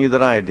by telling you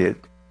that I did.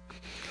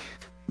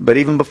 But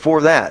even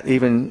before that,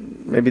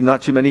 even maybe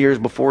not too many years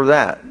before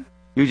that,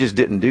 you just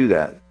didn't do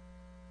that.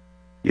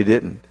 You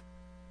didn't.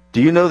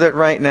 Do you know that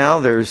right now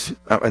there's,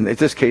 and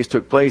this case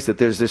took place, that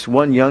there's this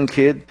one young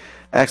kid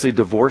actually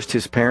divorced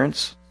his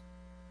parents?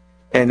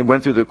 and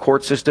went through the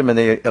court system and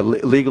they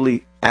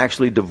legally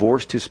actually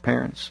divorced his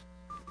parents?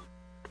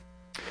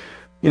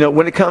 You know,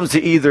 when it comes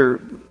to either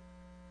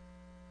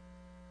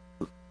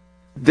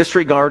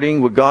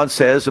disregarding what God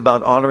says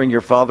about honoring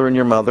your father and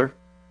your mother,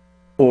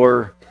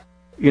 or,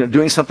 you know,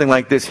 doing something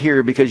like this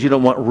here because you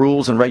don't want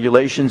rules and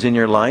regulations in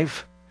your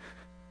life,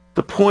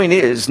 the point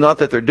is not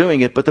that they're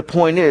doing it, but the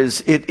point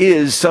is it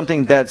is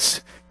something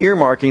that's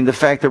earmarking the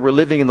fact that we're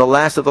living in the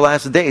last of the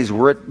last days.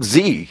 We're at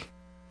Z.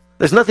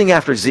 There's nothing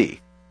after Z.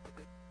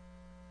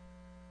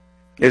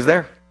 Is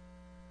there?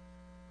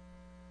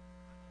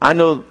 I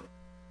know,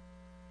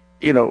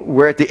 you know,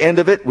 we're at the end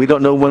of it. We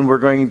don't know when we're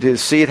going to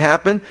see it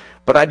happen.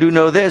 But I do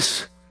know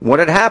this.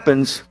 When it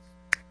happens,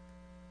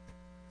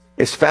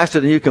 it's faster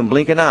than you can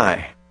blink an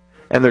eye.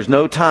 And there's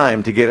no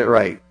time to get it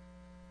right.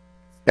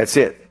 That's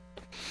it.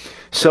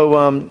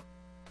 So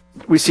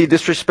we see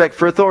disrespect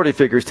for authority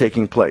figures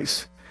taking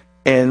place.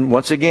 And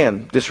once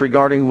again,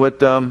 disregarding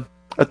what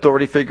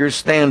authority figures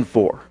stand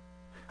for.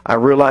 I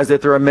realize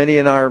that there are many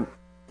in our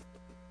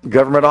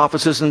government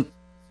offices and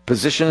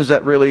positions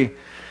that really,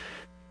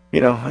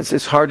 you know,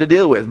 it's hard to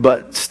deal with.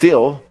 But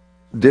still,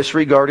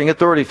 disregarding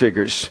authority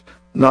figures,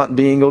 not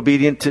being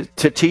obedient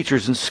to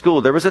teachers in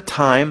school. There was a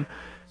time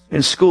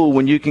in school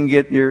when you can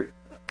get your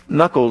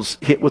knuckles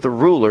hit with a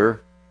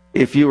ruler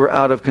if you were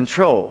out of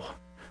control.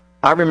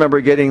 I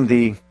remember getting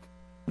the,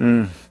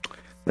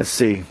 let's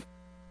see,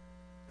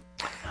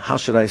 how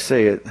should I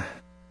say it?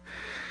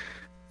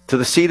 To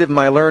the seat of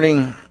my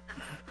learning,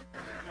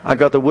 I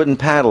got the wooden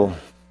paddle.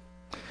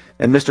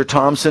 And Mr.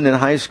 Thompson in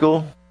high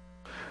school,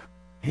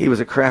 he was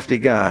a crafty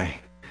guy.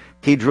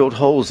 He drilled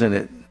holes in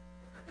it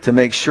to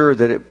make sure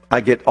that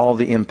I get all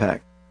the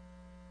impact.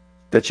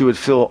 That you would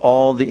feel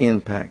all the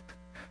impact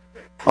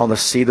on the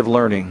seat of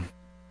learning.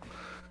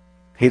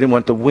 He didn't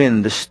want the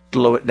wind to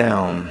slow it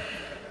down.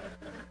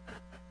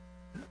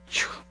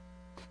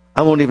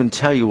 I won't even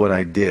tell you what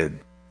I did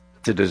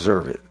to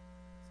deserve it,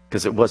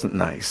 because it wasn't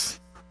nice.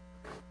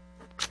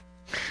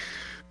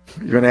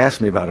 You're going to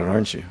ask me about it,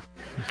 aren't you?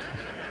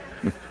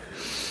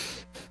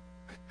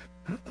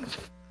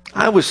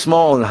 I was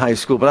small in high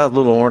school, but I was a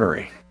little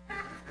ornery.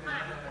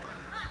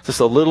 Just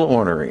a little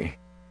ornery.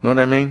 You know what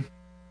I mean?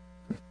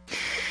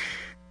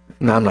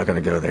 No, I'm not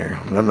going to go there.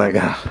 I'm like,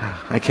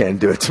 I can't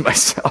do it to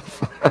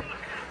myself.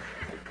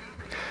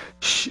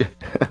 Shit.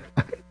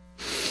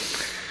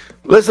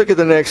 Let's look at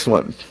the next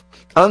one.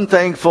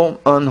 Unthankful,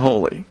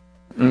 unholy.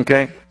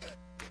 Okay?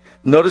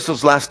 Notice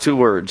those last two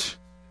words.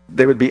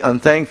 They would be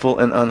unthankful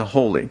and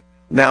unholy.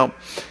 Now,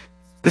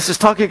 this is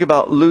talking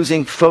about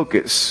losing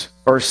focus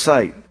or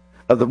sight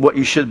of what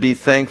you should be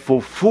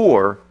thankful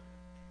for,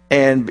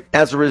 and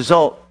as a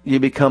result, you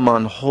become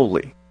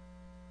unholy.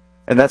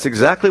 And that's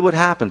exactly what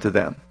happened to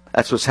them.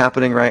 That's what's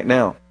happening right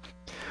now.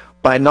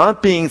 By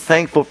not being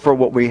thankful for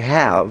what we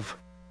have,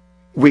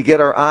 we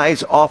get our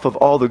eyes off of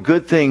all the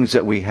good things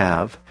that we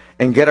have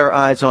and get our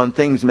eyes on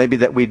things maybe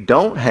that we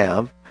don't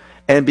have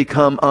and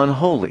become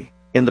unholy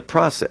in the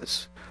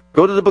process.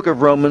 Go to the book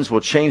of Romans.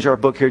 We'll change our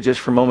book here just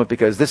for a moment,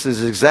 because this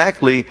is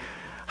exactly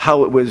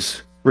how it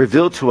was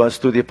revealed to us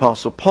through the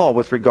Apostle Paul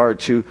with regard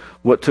to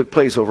what took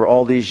place over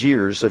all these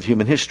years of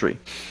human history.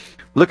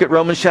 Look at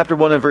Romans chapter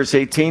 1 and verse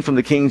 18 from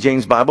the King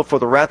James Bible. For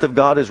the wrath of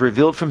God is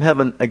revealed from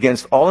heaven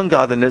against all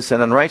ungodliness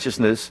and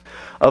unrighteousness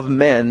of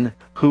men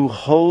who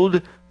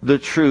hold the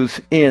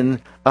truth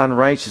in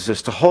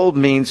unrighteousness. To hold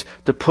means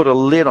to put a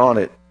lid on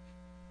it,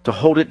 to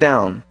hold it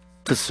down,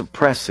 to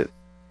suppress it.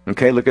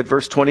 Okay, look at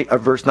verse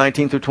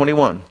 19 through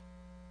 21.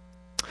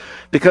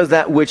 Because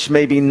that which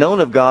may be known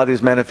of God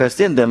is manifest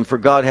in them, for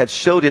God hath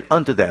showed it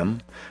unto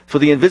them. For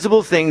the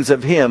invisible things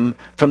of him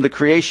from the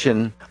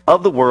creation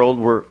of the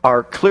world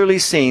are clearly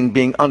seen,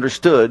 being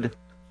understood.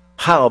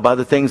 How? By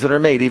the things that are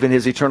made, even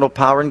his eternal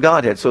power and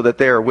Godhead, so that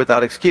they are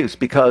without excuse.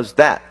 Because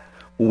that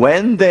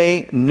when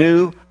they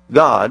knew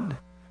God,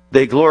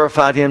 they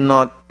glorified him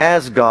not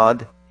as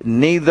God,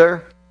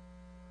 neither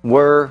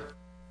were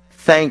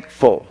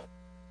thankful.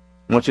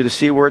 I want you to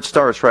see where it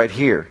starts right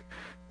here.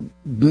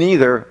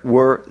 Neither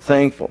were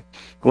thankful.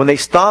 When they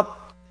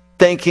stopped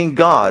thanking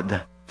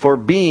God for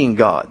being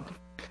God,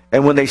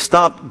 and when they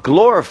stopped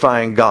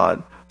glorifying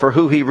God for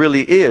who he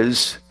really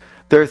is,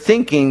 their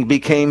thinking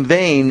became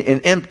vain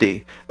and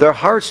empty. Their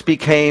hearts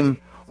became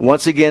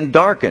once again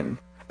darkened.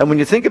 And when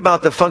you think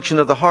about the function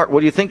of the heart, what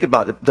do you think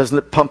about? Doesn't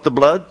it pump the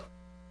blood?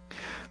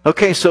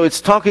 Okay, so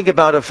it's talking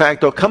about a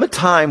fact. There'll come a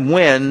time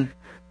when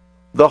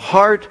the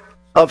heart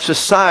of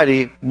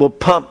society will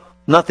pump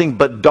nothing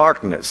but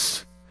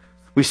darkness.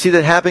 We see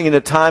that happening in the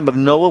time of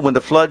Noah when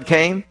the flood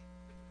came.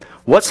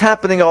 What's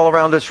happening all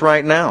around us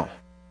right now?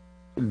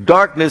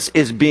 Darkness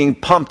is being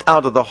pumped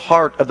out of the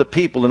heart of the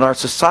people in our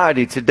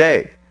society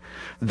today.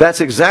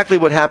 That's exactly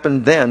what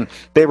happened then.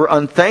 They were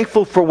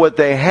unthankful for what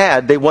they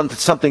had. They wanted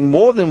something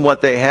more than what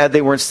they had.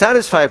 They weren't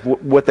satisfied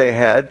with what they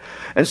had.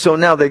 And so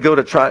now they go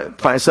to try to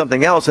find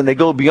something else, and they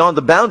go beyond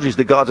the boundaries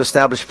that God's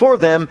established for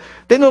them.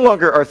 They no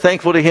longer are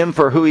thankful to him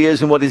for who he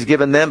is and what he's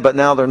given them, but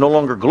now they're no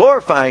longer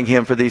glorifying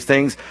him for these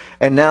things.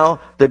 And now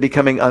they're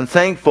becoming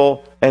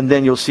unthankful, and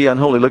then you'll see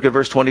unholy. Look at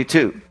verse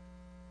 22.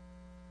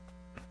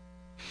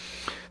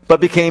 but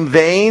became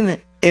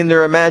vain in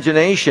their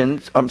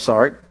imaginations.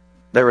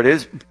 There it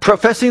is.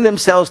 Professing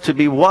themselves to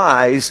be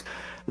wise,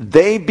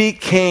 they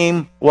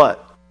became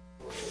what?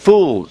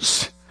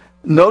 Fools.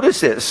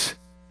 Notice this.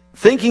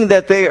 Thinking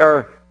that they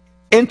are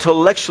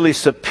intellectually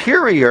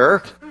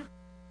superior.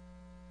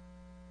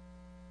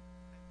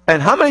 And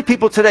how many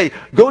people today,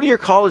 go to your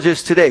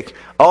colleges today,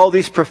 all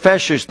these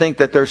professors think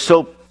that they're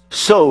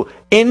so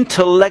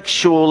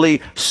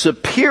intellectually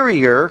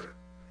superior.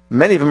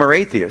 Many of them are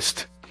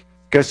atheists.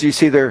 Because you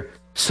see, they're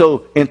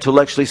so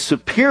intellectually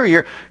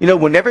superior. You know,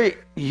 whenever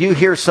you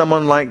hear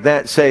someone like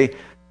that say,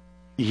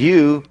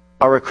 you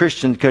are a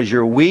Christian because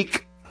you're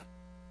weak.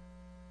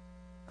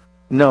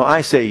 No,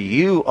 I say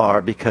you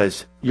are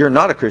because you're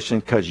not a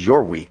Christian because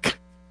you're weak.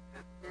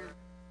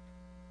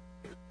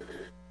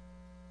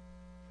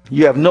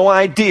 You have no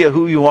idea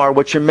who you are,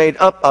 what you're made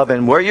up of,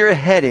 and where you're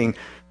heading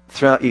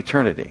throughout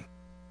eternity.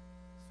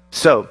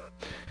 So,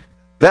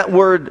 that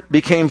word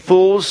became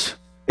fools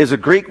is a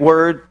Greek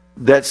word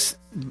that's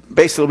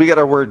basically, we got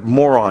our word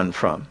moron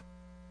from.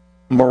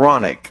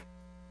 Moronic.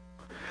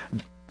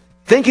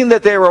 Thinking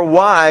that they were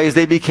wise,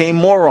 they became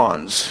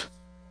morons.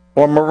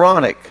 Or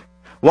moronic.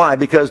 Why?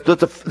 Because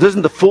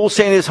doesn't the fool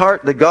say in his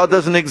heart that God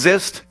doesn't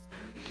exist?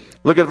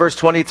 Look at verse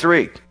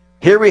 23.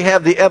 Here we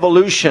have the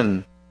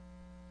evolution.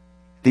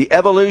 The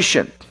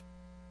evolution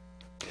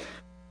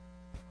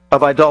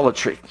of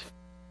idolatry.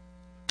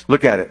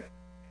 Look at it.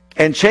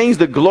 And change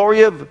the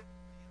glory of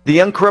the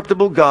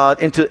uncorruptible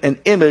God into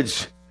an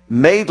image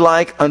made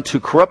like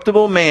unto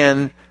corruptible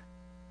man,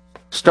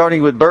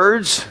 starting with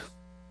birds,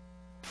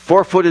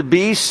 four-footed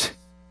beasts,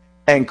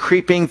 and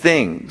creeping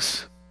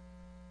things.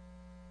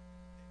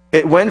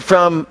 It went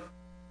from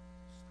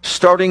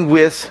starting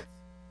with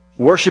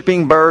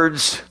worshiping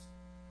birds,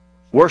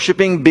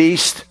 worshiping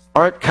beasts.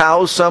 Aren't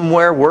cows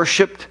somewhere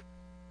worshipped?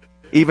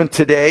 Even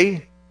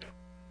today.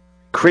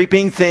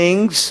 Creeping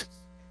things.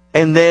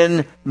 And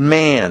then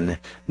man.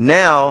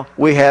 Now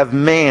we have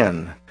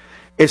man.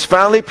 It's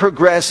finally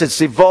progressed. It's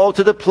evolved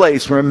to the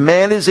place where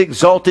man is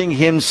exalting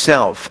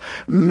himself.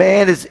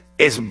 Man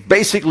is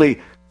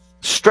basically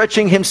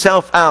stretching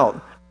himself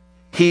out.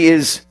 He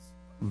is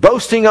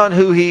boasting on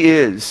who he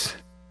is.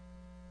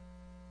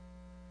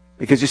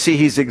 Because you see,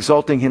 he's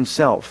exalting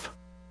himself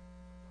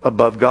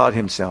above God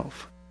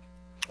himself.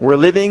 We're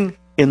living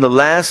in the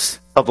last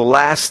of the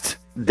last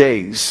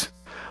days,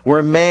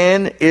 where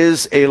man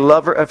is a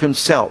lover of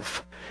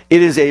himself.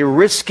 It is a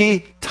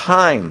risky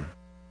time.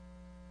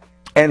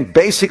 And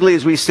basically,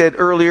 as we said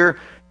earlier,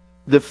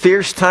 the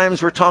fierce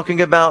times we're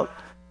talking about,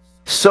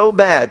 so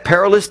bad,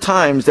 perilous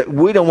times that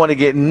we don't want to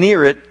get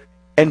near it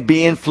and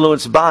be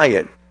influenced by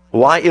it.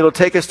 Why? It'll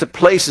take us to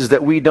places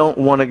that we don't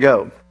want to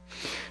go.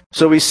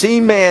 So we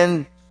see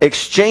man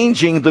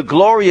exchanging the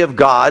glory of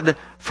God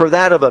for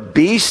that of a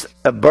beast,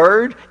 a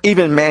bird,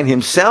 even man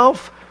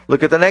himself.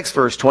 Look at the next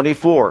verse,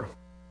 24.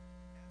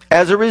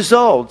 As a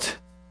result,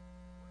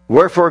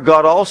 wherefore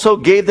God also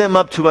gave them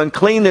up to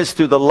uncleanness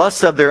through the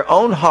lusts of their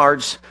own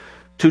hearts,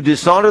 to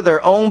dishonor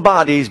their own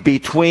bodies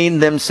between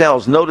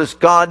themselves. Notice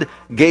God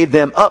gave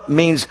them up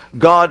means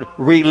God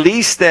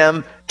released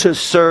them to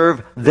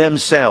serve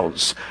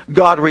themselves.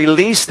 God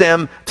released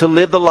them to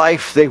live the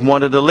life they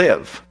wanted to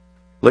live.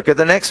 Look at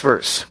the next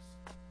verse.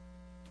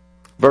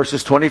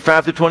 Verses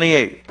 25 to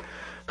 28.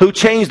 Who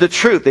changed the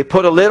truth. They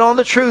put a lid on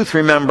the truth,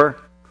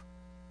 remember,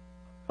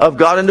 of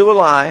God into a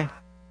lie,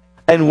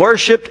 and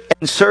worshipped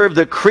and served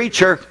the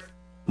creature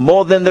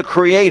more than the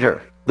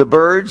Creator. The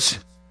birds,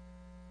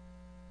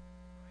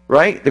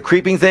 right? The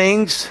creeping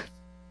things,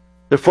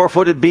 the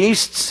four-footed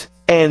beasts,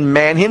 and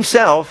man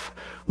himself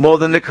more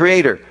than the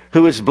Creator,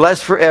 who is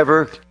blessed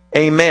forever.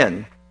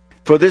 Amen.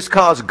 For this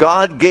cause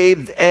God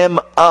gave them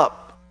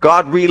up.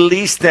 God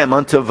released them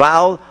unto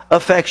vile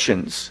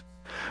affections.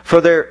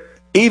 For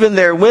even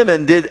their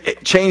women did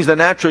change the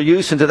natural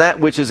use into that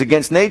which is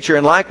against nature,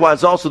 and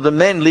likewise also the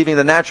men, leaving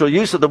the natural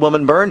use of the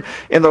woman, burned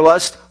in their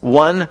lust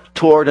one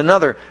toward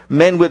another.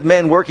 Men with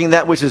men, working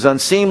that which is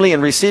unseemly,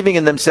 and receiving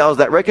in themselves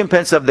that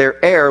recompense of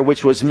their error,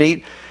 which was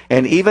meat.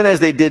 And even as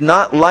they did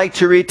not like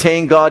to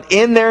retain God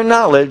in their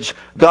knowledge,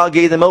 God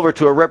gave them over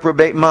to a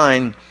reprobate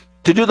mind,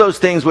 to do those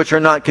things which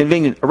are not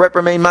convenient. A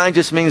reprobate mind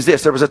just means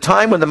this. There was a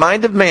time when the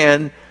mind of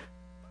man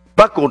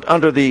buckled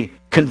under the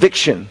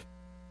conviction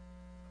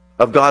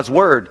of God's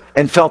word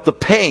and felt the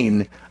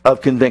pain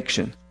of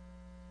conviction.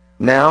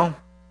 Now,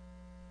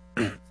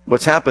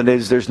 what's happened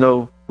is there's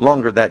no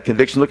longer that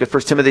conviction. Look at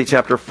 1 Timothy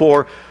chapter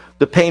 4.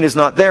 The pain is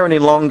not there any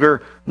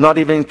longer, not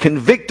even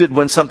convicted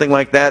when something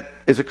like that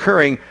is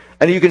occurring.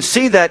 And you can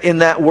see that in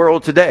that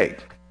world today.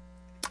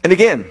 And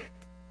again,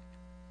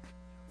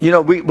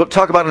 we'll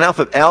talk about an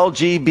alphabet,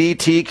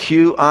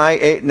 LGBTQIA.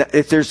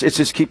 It's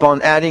just keep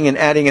on adding and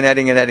adding and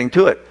adding and adding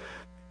to it.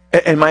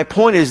 And my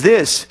point is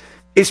this.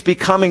 It's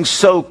becoming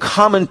so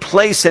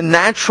commonplace and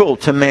natural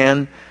to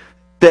man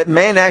that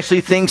man actually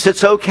thinks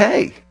it's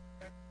okay.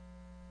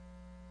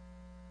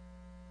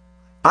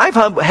 I've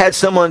had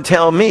someone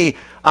tell me,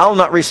 I'll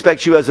not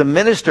respect you as a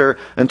minister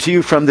until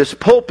you from this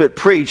pulpit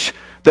preach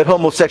that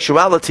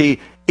homosexuality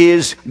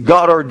is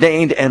God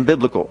ordained and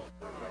biblical.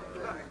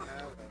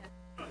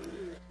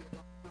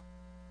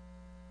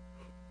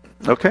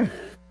 Okay.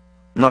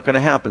 Not going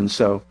to happen,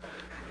 so.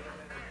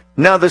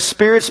 Now the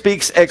Spirit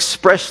speaks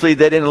expressly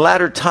that in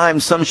latter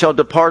times some shall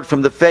depart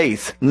from the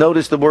faith.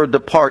 Notice the word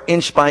depart,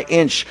 inch by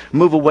inch,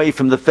 move away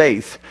from the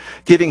faith.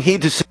 Giving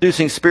heed to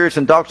seducing spirits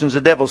and doctrines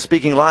of the devil,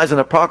 speaking lies and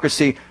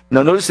hypocrisy.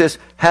 Now notice this,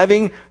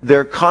 having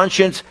their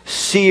conscience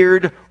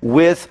seared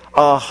with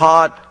a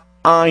hot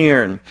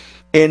iron.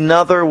 In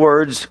other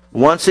words,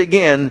 once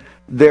again,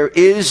 there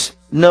is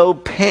no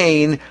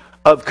pain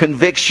of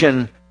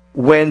conviction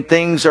when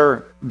things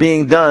are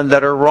being done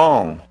that are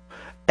wrong.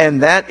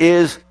 And that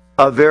is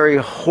a very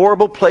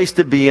horrible place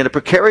to be in, a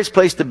precarious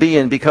place to be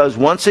in, because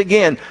once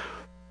again,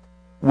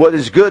 what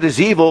is good is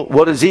evil,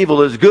 what is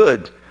evil is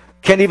good.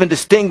 Can't even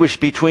distinguish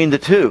between the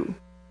two.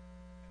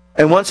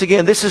 And once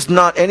again, this is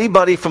not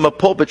anybody from a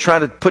pulpit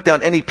trying to put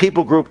down any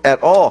people group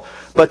at all,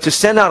 but to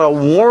send out a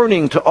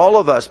warning to all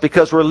of us,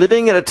 because we're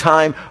living in a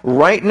time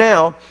right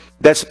now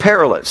that's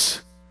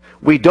perilous.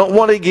 We don't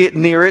want to get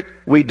near it.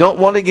 We don't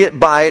want to get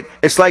by it.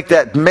 It's like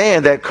that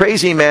man, that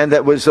crazy man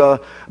that was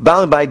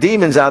bound by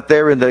demons out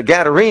there in the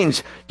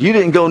Gadarenes. You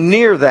didn't go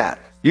near that.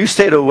 You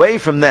stayed away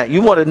from that.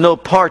 You wanted no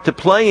part to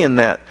play in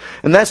that.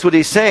 And that's what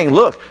he's saying.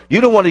 Look, you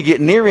don't want to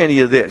get near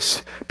any of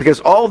this, because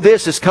all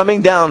this is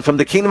coming down from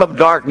the kingdom of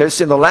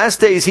darkness. In the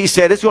last days, he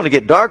said, it's going to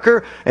get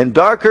darker and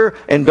darker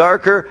and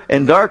darker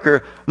and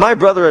darker. My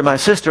brother and my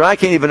sister, I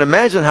can't even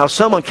imagine how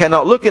someone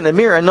cannot look in the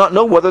mirror and not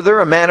know whether they're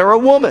a man or a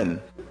woman.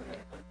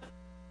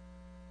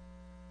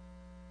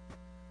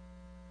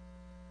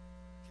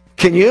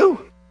 Can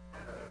you?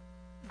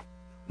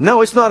 No,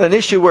 it's not an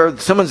issue where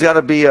someone's got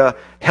to be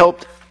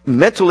helped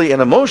mentally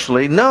and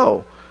emotionally.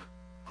 No.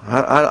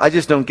 I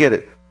just don't get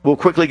it. We'll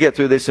quickly get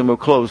through this and we'll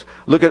close.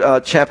 Look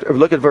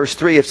at verse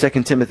 3 of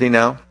 2 Timothy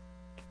now.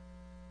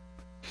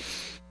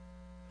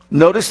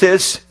 Notice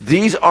this.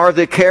 These are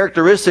the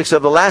characteristics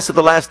of the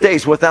last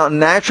days, without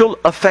natural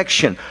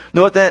affection.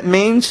 Know what that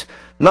means?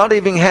 Not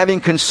even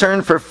having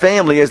concern for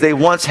family as they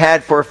once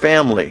had for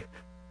family.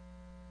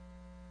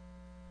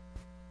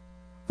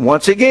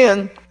 Once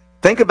again,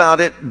 think about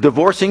it.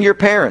 Divorcing your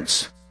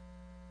parents.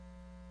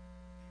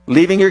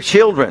 Leaving your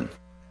children.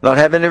 Not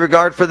having any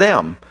regard for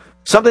them.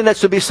 Something that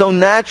should be so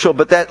natural,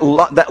 but that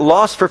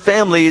loss for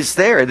family is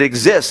there. It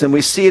exists, and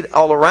we see it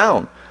all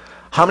around.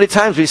 How many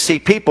times we see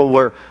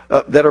people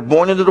that are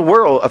born into the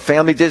world, a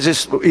family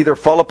just either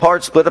fall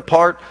apart, split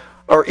apart,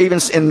 or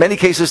even in many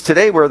cases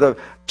today where the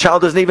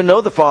child doesn't even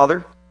know the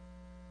father,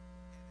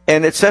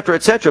 and et cetera,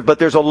 et cetera. But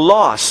there's a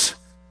loss.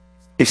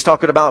 He's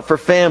talking about for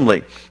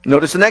family.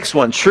 Notice the next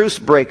one, truce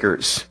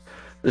breakers.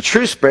 The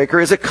truce breaker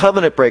is a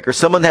covenant breaker.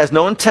 Someone has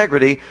no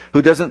integrity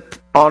who doesn't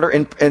honor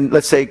and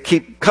let's say,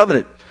 keep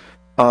covenant.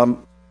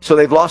 So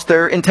they've lost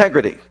their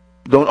integrity.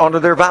 Don't honor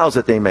their vows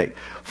that they make.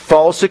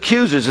 False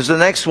accusers is the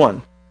next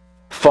one.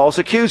 False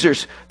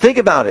accusers. Think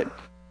about it.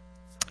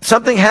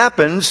 Something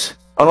happens,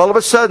 and all of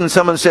a sudden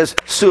someone says,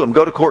 sue him,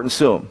 go to court and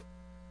sue him.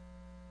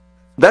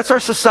 That's our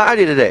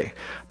society today.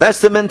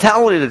 That's the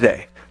mentality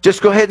today.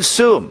 Just go ahead and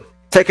sue him.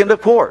 Take him to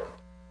court.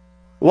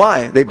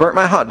 Why? They burnt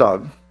my hot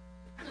dog.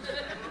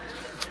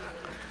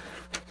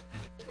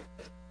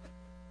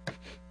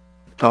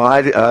 Oh,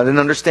 I didn't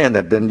understand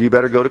that. Then you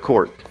better go to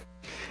court.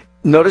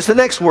 Notice the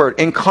next word,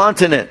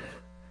 incontinent.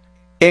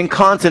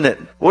 Incontinent.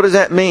 What does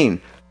that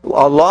mean?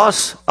 A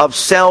loss of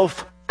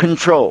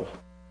self-control.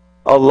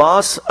 A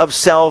loss of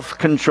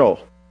self-control.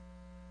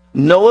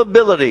 No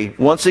ability,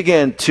 once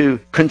again, to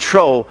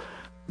control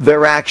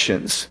their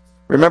actions.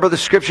 Remember the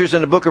scriptures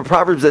in the book of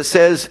Proverbs that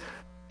says,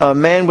 a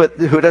man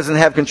who doesn't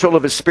have control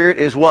of his spirit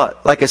is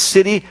what? Like a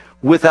city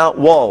without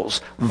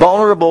walls.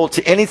 Vulnerable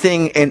to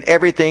anything and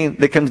everything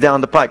that comes down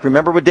the pike.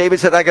 Remember what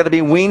David said, I got to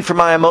be weaned from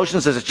my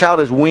emotions as a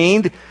child is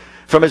weaned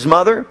from his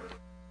mother?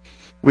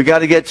 We got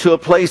to get to a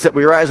place that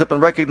we rise up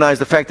and recognize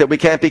the fact that we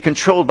can't be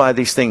controlled by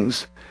these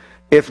things.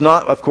 If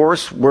not, of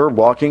course, we're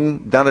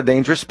walking down a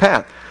dangerous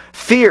path.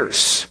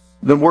 Fierce.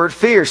 The word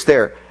fierce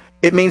there.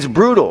 It means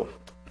brutal.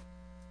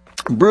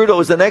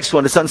 Brutal is the next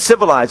one. It's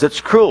uncivilized. It's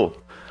cruel.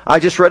 I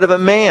just read of a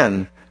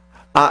man.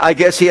 I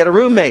guess he had a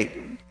roommate.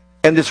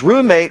 And this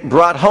roommate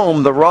brought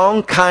home the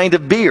wrong kind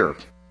of beer.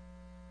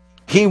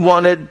 He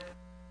wanted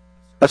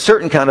a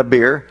certain kind of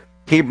beer.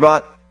 He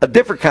brought a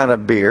different kind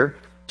of beer.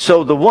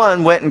 So the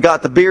one went and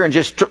got the beer and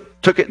just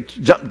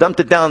dumped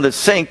it down the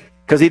sink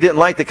because he didn't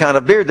like the kind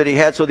of beer that he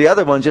had. So the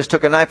other one just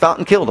took a knife out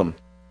and killed him.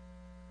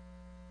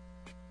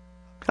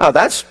 Oh,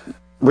 that's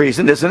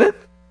reason, isn't it?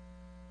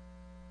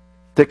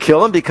 To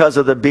kill him because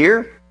of the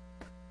beer?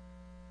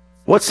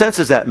 What sense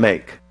does that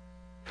make?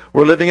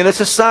 We're living in a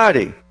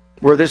society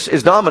where this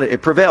is dominant.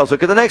 It prevails.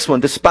 Look at the next one.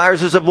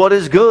 Despisers of what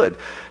is good.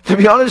 To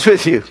be honest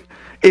with you,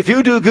 if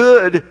you do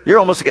good, you're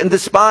almost getting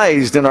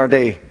despised in our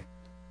day.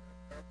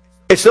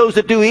 It's those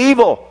that do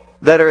evil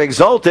that are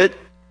exalted.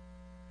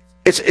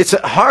 It's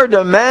hard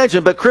to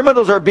imagine, but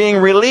criminals are being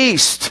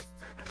released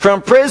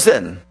from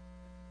prison.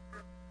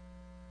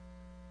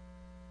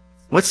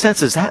 What sense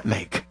does that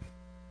make?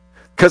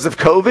 Because of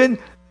COVID,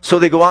 so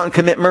they go out and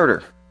commit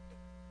murder.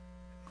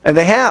 And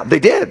they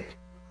did.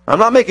 I'm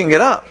not making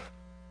it up.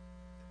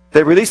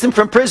 They released him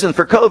from prison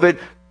for COVID.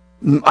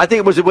 I think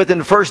it was within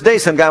the first day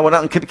some guy went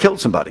out and killed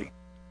somebody.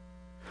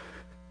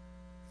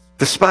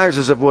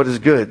 Despisers of what is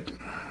good.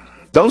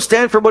 Don't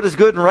stand for what is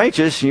good and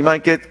righteous. You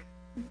might get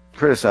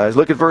criticized.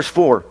 Look at verse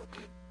 4.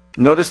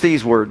 Notice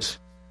these words.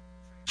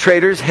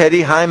 Traitors,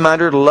 heady,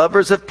 high-minded,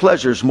 lovers of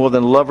pleasures more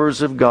than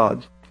lovers of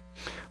God.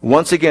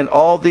 Once again,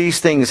 all these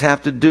things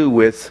have to do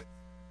with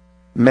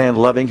man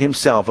loving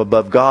himself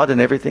above God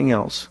and everything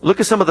else. Look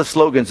at some of the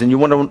slogans, and you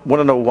want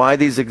to know why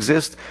these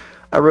exist?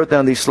 I wrote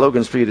down these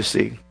slogans for you to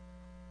see.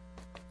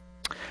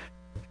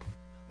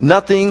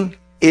 Nothing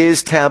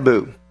is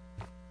taboo.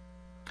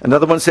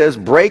 Another one says,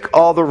 break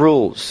all the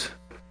rules.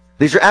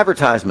 These are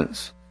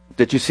advertisements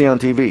that you see on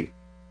TV.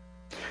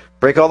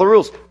 Break all the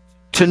rules.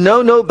 To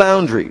know no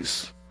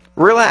boundaries.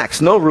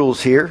 Relax, no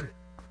rules here.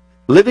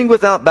 Living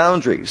without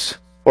boundaries.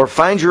 Or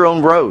find your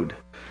own road.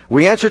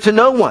 We answer to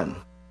no one.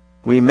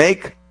 We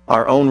make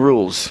our own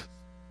rules.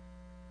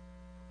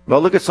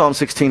 Well, look at Psalm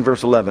 16,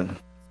 verse 11.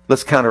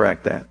 Let's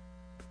counteract that.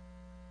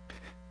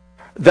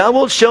 Thou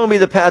wilt show me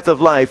the path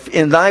of life.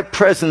 In thy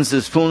presence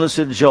is fullness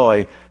of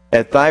joy.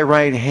 At thy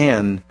right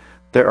hand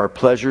there are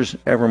pleasures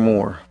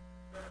evermore.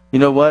 You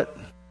know what?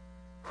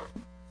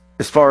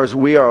 As far as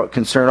we are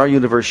concerned, our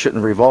universe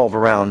shouldn't revolve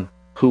around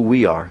who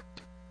we are.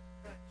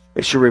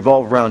 It should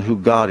revolve around who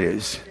God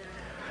is.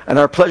 And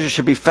our pleasure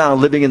should be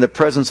found living in the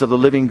presence of the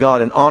living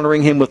God and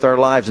honoring Him with our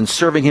lives and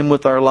serving Him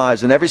with our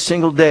lives. And every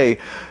single day,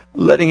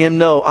 letting Him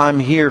know, I'm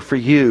here for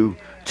you,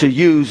 to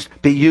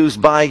be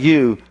used by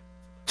you,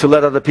 to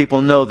let other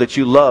people know that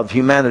you love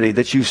humanity,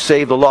 that you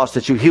save the lost,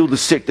 that you heal the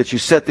sick, that you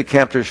set the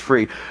captives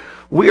free.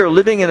 We are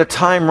living in a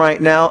time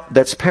right now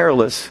that's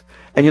perilous.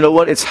 And you know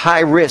what? It's high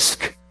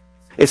risk.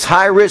 It's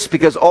high risk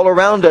because all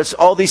around us,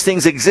 all these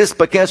things exist.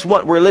 But guess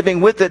what? We're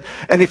living with it.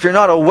 And if you're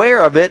not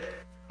aware of it,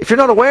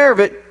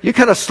 you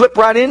kind of slip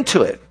right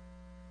into it.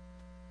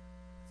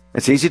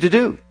 It's easy to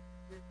do.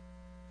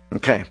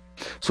 Okay.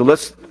 So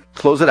let's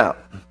close it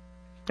out.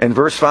 In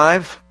verse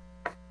 5,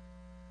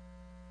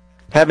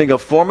 having a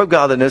form of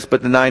godliness,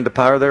 but denying the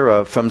power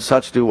thereof, from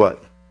such do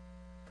what?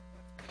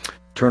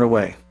 Turn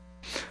away.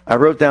 I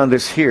wrote down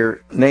this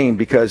name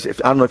because I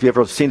don't know if you've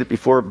ever seen it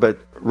before, but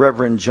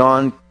Reverend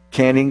John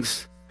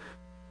Canning's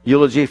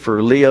eulogy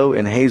for Leo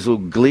and Hazel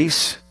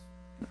Gleese.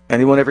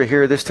 Anyone ever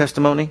hear this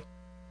testimony?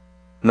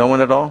 No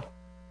one at all?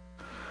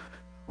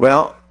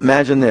 Well,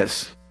 imagine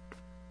this.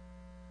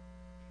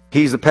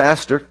 He's the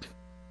pastor,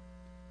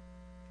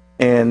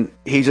 and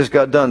he just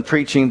got done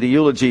preaching the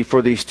eulogy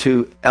for these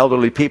two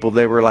elderly people.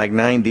 They were like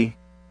 90.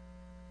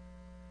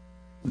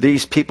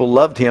 These people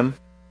loved him.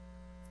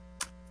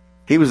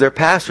 He was their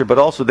pastor, but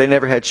also they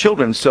never had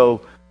children.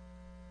 So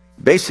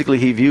basically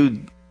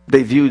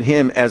they viewed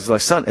him as a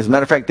son. As a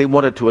matter of fact, they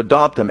wanted to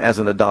adopt him as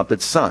an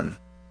adopted son.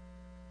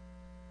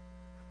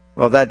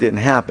 Well, that didn't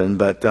happen,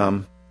 but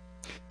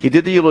he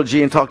did the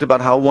eulogy and talked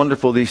about how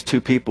wonderful these two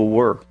people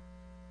were.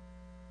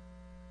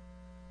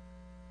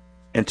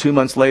 And 2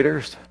 months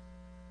later,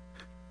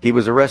 he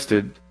was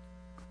arrested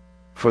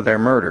for their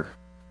murder.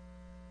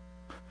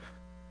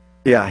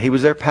 Yeah, he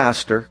was their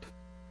pastor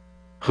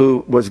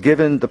who was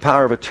given the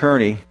power of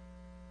attorney,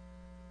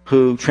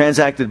 who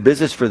transacted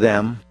business for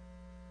them,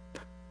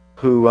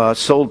 who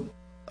sold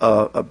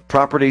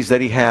properties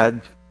that he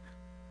had.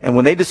 And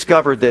when they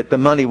discovered that the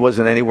money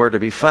wasn't anywhere to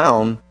be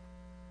found,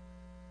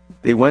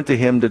 they went to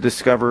him to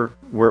discover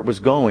where it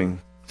was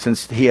going,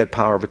 since he had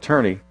power of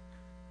attorney.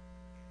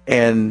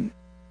 And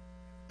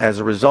as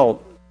a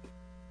result,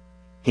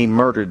 he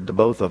murdered the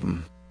both of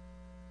them.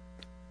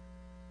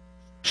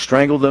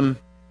 Strangled them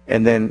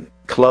and then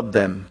clubbed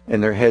them in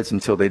their heads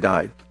until they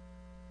died.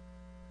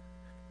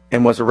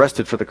 And was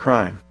arrested for the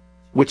crime,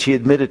 which he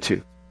admitted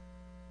to.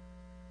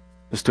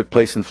 This took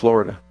place in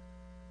Florida.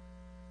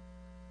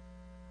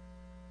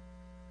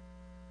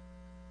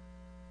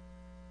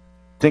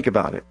 Think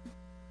about it.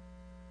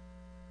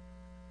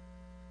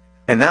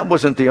 And that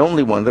wasn't the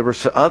only one. There were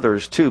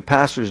others too,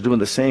 pastors doing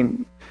the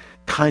same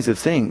kinds of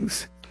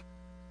things.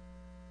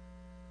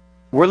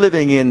 We're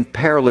living in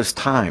perilous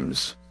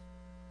times.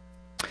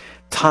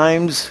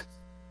 Times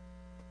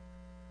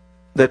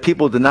that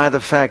people deny the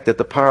fact that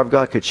the power of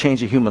God could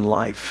change a human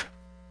life.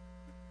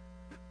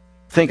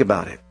 Think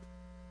about it.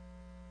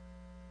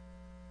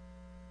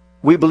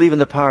 We believe in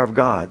the power of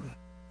God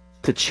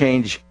to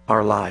change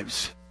our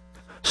lives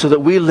so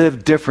that we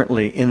live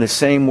differently in the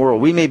same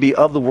world. We may be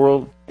of the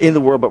world, in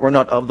the world, but we're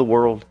not of the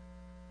world.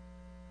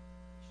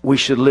 We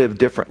should live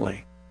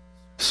differently.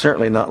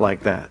 Certainly not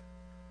like that.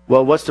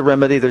 Well, what's the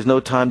remedy? There's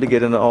no time to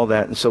get into all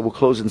that. And so we'll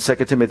close in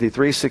 2 Timothy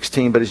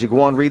 3:16. But as you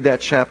go on, read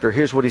that chapter.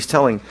 Here's what he's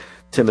telling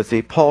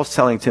Timothy. Paul's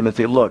telling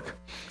Timothy, look,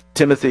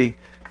 Timothy,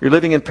 you're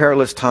living in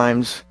perilous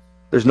times.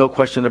 There's no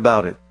question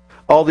about it.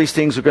 All these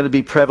things are going to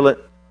be prevalent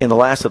in the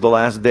last of the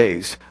last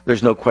days.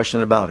 There's no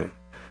question about it.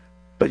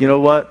 But you know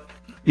what?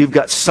 You've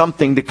got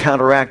something to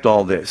counteract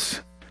all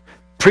this.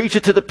 Preach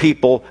it to the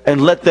people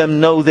and let them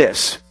know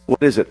this.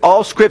 What is it?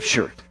 All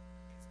Scripture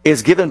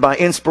is given by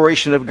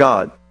inspiration of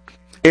God.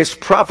 It's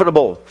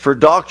profitable for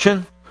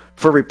doctrine,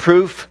 for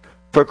reproof,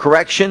 for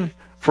correction,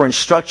 for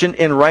instruction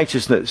in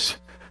righteousness,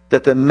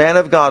 that the man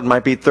of God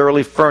might be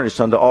thoroughly furnished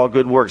unto all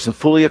good works and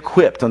fully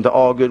equipped unto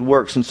all good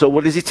works. And so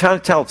what does he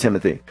tell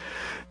Timothy?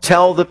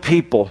 Tell the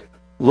people,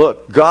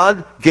 look,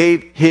 God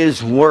gave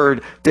his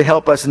word to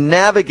help us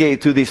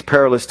navigate through these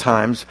perilous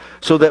times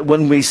so that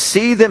when we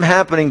see them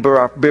happening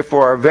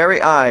before our very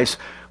eyes,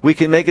 we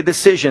can make a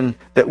decision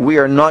that we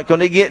are not going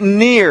to get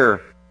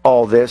near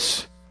all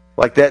this.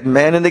 Like that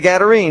man in the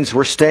Gadarenes,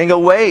 we're staying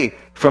away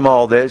from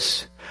all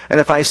this. And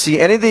if I see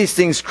any of these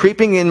things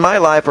creeping in my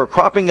life or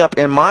cropping up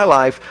in my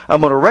life, I'm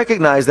going to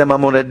recognize them,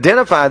 I'm going to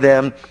identify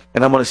them,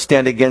 and I'm going to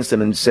stand against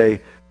them and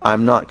say,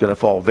 I'm not going to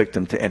fall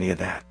victim to any of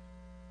that.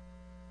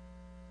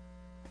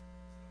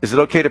 Is it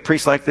okay to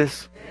preach like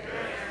this?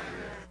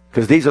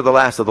 Because these are the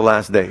last of the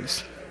last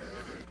days.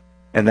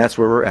 And that's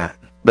where we're at.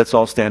 Let's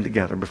all stand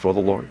together before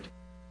the Lord.